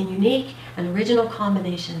in unique and original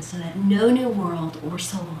combinations so that no new world or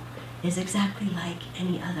soul is exactly like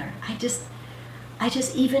any other. I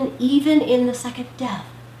just even in the second death,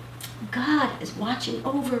 God is watching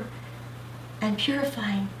over and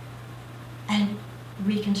purifying and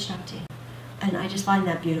reconstructing. And I just find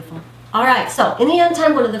that beautiful. All right, so in the end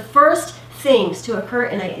time, one of the first things to occur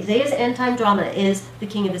in Isaiah's end time drama is the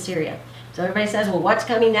king of Assyria. So everybody says, well, what's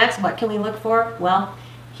coming next? What can we look for? Well,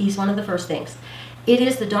 he's one of the first things. It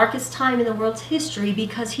is the darkest time in the world's history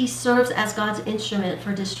because he serves as God's instrument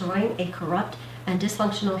for destroying a corrupt and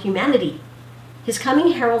dysfunctional humanity. His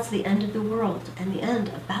coming heralds the end of the world and the end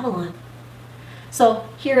of Babylon. So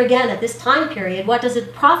here again, at this time period, what does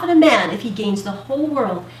it profit a man if he gains the whole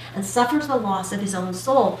world and suffers the loss of his own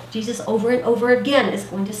soul? Jesus over and over again is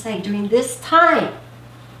going to say, during this time,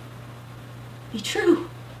 be true,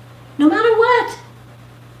 no matter what.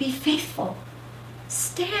 Be faithful.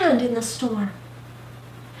 Stand in the storm.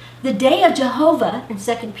 The day of Jehovah, in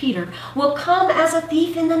 2 Peter, will come as a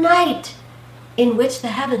thief in the night, in which the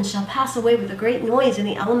heavens shall pass away with a great noise and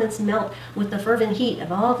the elements melt with the fervent heat of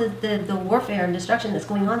all the warfare and destruction that's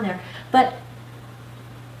going on there. But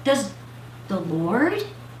does the Lord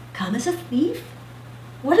come as a thief?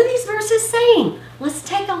 What are these verses saying? Let's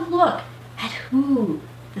take a look at who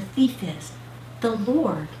the thief is. The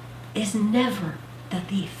Lord is never the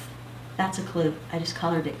thief. That's a clue. I just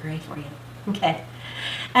colored it gray for you. Okay.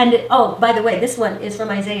 And, oh, by the way, this one is from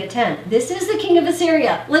Isaiah 10. This is the king of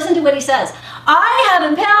Assyria. Listen to what he says. I have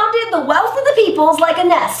impounded the wealth of the peoples like a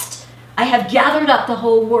nest. I have gathered up the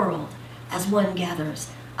whole world as one gathers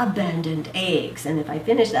abandoned eggs. And if I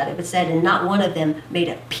finish that, it would say, and not one of them made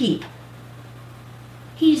a peep.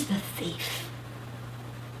 He's the thief.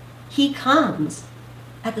 He comes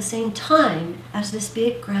at the same time as this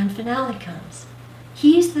big grand finale comes.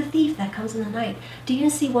 He's the thief that comes in the night.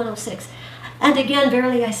 D&C 106. And again,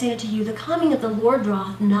 verily I say unto you, the coming of the Lord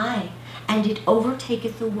draweth nigh, and it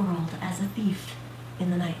overtaketh the world as a thief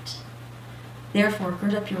in the night. Therefore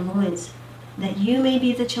gird up your loins, that you may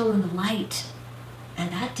be the children of light,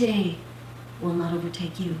 and that day will not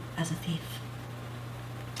overtake you as a thief.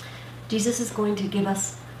 Jesus is going to give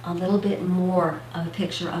us a little bit more of a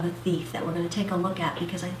picture of a thief that we're going to take a look at,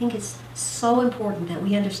 because I think it's so important that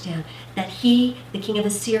we understand that he, the king of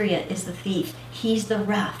Assyria, is the thief. He's the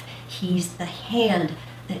wrath. He's the hand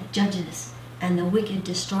that judges, and the wicked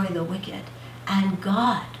destroy the wicked. And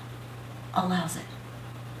God allows it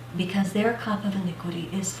because their cup of iniquity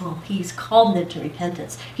is full. He's called them to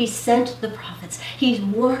repentance. He sent the prophets. He's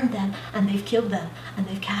warned them, and they've killed them, and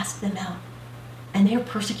they've cast them out. And they're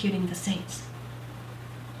persecuting the saints.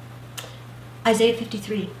 Isaiah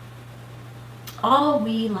 53. All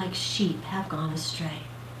we like sheep have gone astray.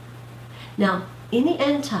 Now, in the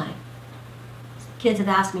end time, kids have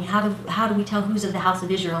asked me, how do we tell who's of the house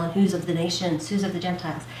of Israel and who's of the nations, who's of the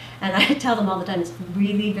Gentiles? And I tell them all the time, it's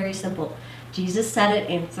really very simple. Jesus said it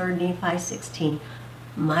in 3 Nephi 16.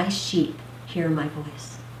 My sheep hear my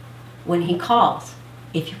voice. When he calls,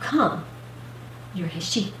 if you come, you're his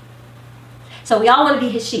sheep. So we all want to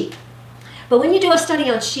be his sheep. But when you do a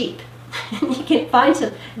study on sheep, you can find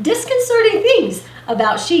some disconcerting things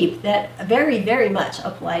about sheep that very, very much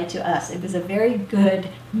apply to us. It was a very good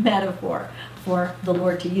metaphor for the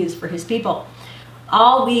Lord to use for his people.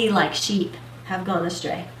 All we like sheep have gone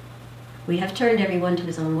astray. We have turned everyone to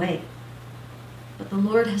his own way. But the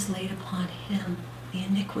Lord has laid upon him the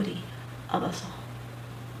iniquity of us all.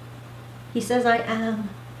 He says, I am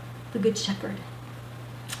the good shepherd.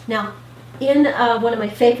 Now, in one of my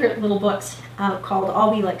favorite little books called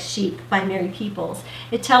All We Like Sheep by Mary Peoples,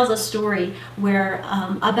 it tells a story where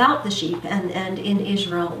about the sheep and in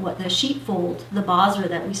Israel, what the sheepfold, the Basra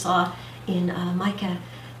that we saw in Micah,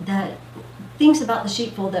 that things about the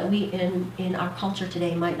sheepfold that we in our culture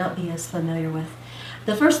today might not be as familiar with.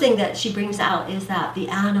 The first thing that she brings out is that the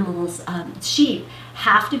animals, sheep,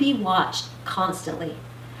 have to be watched constantly.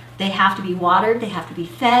 They have to be watered, they have to be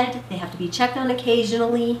fed, they have to be checked on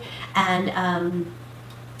occasionally, and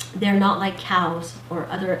they're not like cows or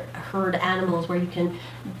other herd animals where you can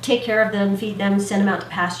take care of them, feed them, send them out to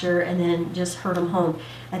pasture, and then just herd them home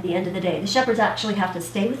at the end of the day. The shepherds actually have to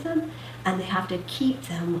stay with them, and they have to keep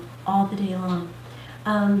them all the day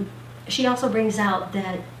long. She also brings out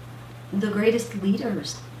that the greatest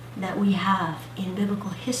leaders that we have in biblical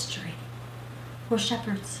history were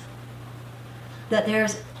shepherds. That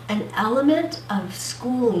there's an element of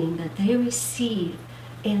schooling that they receive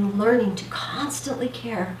in learning to constantly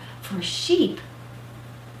care for sheep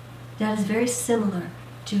that is very similar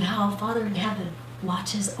to how Father in heaven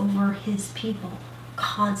watches over his people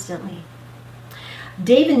constantly.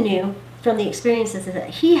 David knew from the experiences that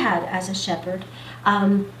he had as a shepherd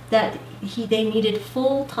that they needed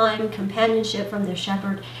full-time companionship from their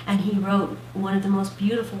shepherd, and he wrote one of the most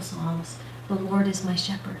beautiful songs, "The Lord is my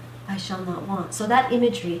shepherd, I shall not want." So that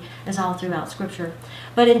imagery is all throughout Scripture.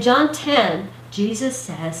 But in John 10, Jesus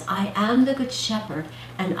says, "I am the good shepherd,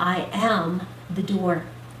 and I am the door."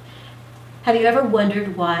 Have you ever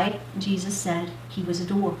wondered why Jesus said he was a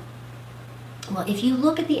door? Well, if you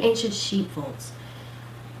look at the ancient sheepfolds,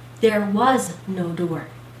 there was no door.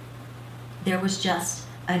 There was just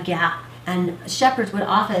a gap. And shepherds would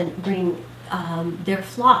often bring their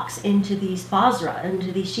flocks into these basra,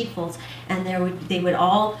 into these sheepfolds, and they would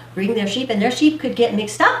all bring their sheep, and their sheep could get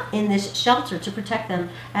mixed up in this shelter to protect them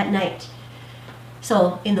at night.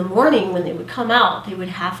 So in the morning when they would come out, they would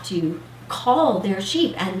have to call their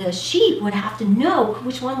sheep, and the sheep would have to know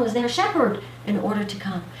which one was their shepherd in order to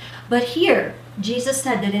come. But here, Jesus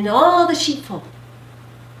said that in all the sheepfold,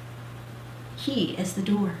 he is the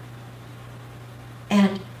door.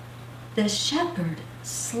 And the shepherd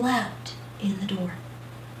slept in the door,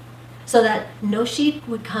 so that no sheep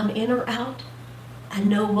would come in or out, and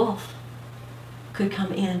no wolf could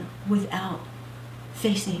come in without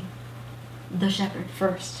facing the shepherd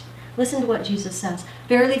first. Listen to what Jesus says.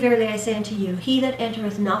 "Verily, verily, I say unto you, he that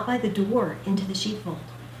entereth not by the door into the sheepfold,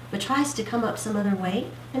 but tries to come up some other way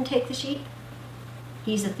and take the sheep,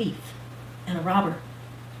 he's a thief and a robber.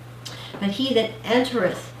 But he that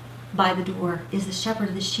entereth by the door is the shepherd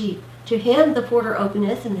of the sheep. To him the porter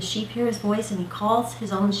openeth, and the sheep hear his voice, and he calls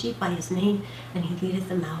his own sheep by his name, and he leadeth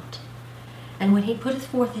them out. And when he putteth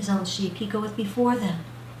forth his own sheep, he goeth before them,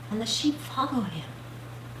 and the sheep follow him,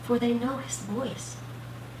 for they know his voice.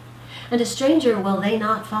 And a stranger will they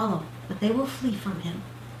not follow, but they will flee from him,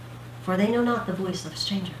 for they know not the voice of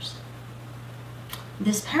strangers."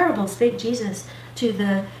 This parable spake Jesus to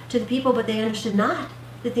the people, but they understood not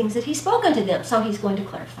the things that he spoke unto them. So he's going to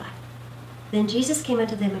clarify. "Then Jesus came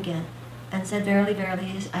unto them again, and said, Verily,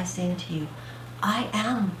 verily, I say unto you, I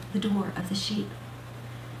am the door of the sheep.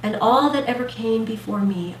 And all that ever came before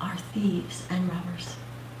me are thieves and robbers.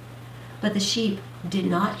 But the sheep did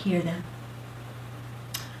not hear them.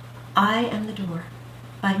 I am the door.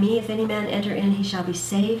 By me, if any man enter in, he shall be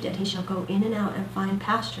saved, and he shall go in and out and find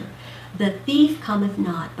pasture. The thief cometh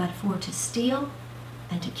not, but for to steal,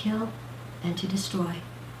 and to kill, and to destroy.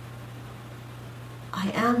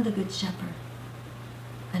 I am the good shepherd,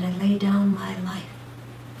 and I lay down my life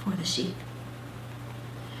for the sheep."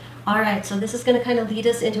 All right, so this is going to kind of lead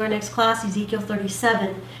us into our next class, Ezekiel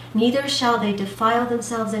 37. "Neither shall they defile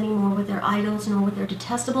themselves any more with their idols, nor with their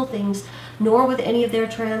detestable things, nor with any of their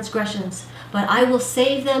transgressions. But I will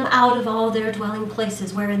save them out of all their dwelling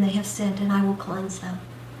places wherein they have sinned, and I will cleanse them.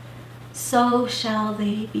 So shall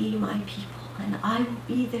they be my people, and I will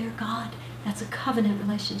be their God." That's a covenant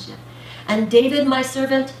relationship. "And David my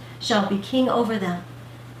servant shall be king over them,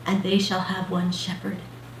 and they shall have one shepherd.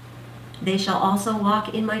 They shall also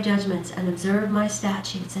walk in my judgments, and observe my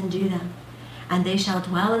statutes, and do them. And they shall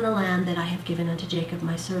dwell in the land that I have given unto Jacob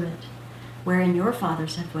my servant, wherein your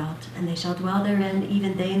fathers have dwelt, and they shall dwell therein,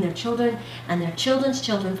 even they and their children, and their children's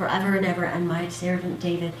children forever and ever, and my servant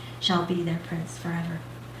David shall be their prince forever."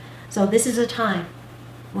 So this is a time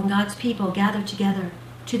when God's people gather together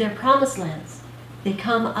to their promised lands. They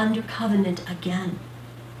come under covenant again,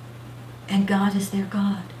 and God is their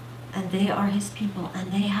God, and they are his people,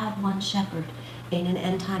 and they have one shepherd in an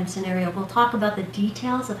end-time scenario. We'll talk about the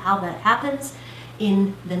details of how that happens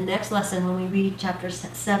in the next lesson when we read chapters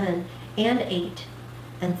 7 and 8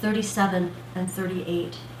 and 37 and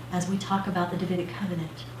 38 as we talk about the Davidic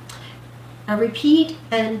covenant. A repeat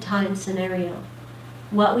end-time scenario.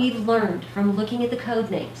 What we've learned from looking at the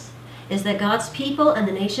code names is that God's people and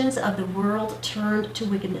the nations of the world turned to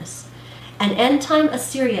wickedness. An end-time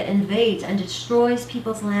Assyria invades and destroys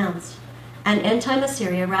people's lands. An end-time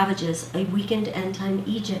Assyria ravages a weakened end-time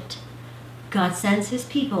Egypt. God sends his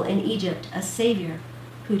people in Egypt a savior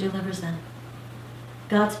who delivers them.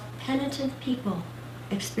 God's penitent people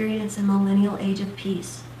experience a millennial age of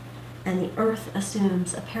peace, and the earth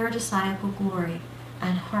assumes a paradisiacal glory,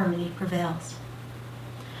 and harmony prevails.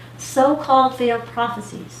 So-called failed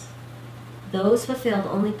prophecies, those fulfilled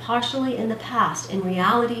only partially in the past, in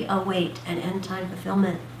reality await an end-time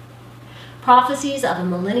fulfillment. Prophecies of a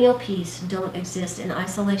millennial peace don't exist in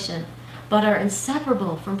isolation, but are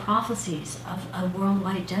inseparable from prophecies of a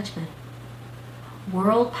worldwide judgment.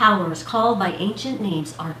 World powers called by ancient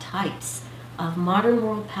names are types of modern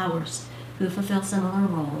world powers who fulfill similar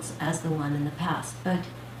roles as the one in the past. But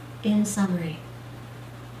in summary,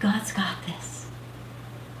 God's got this.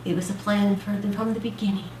 It was a plan from the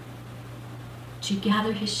beginning to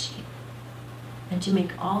gather his sheep and to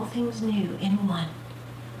make all things new in one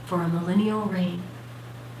for a millennial reign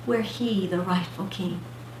where he, the rightful king,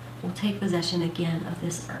 will take possession again of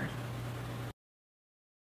this earth.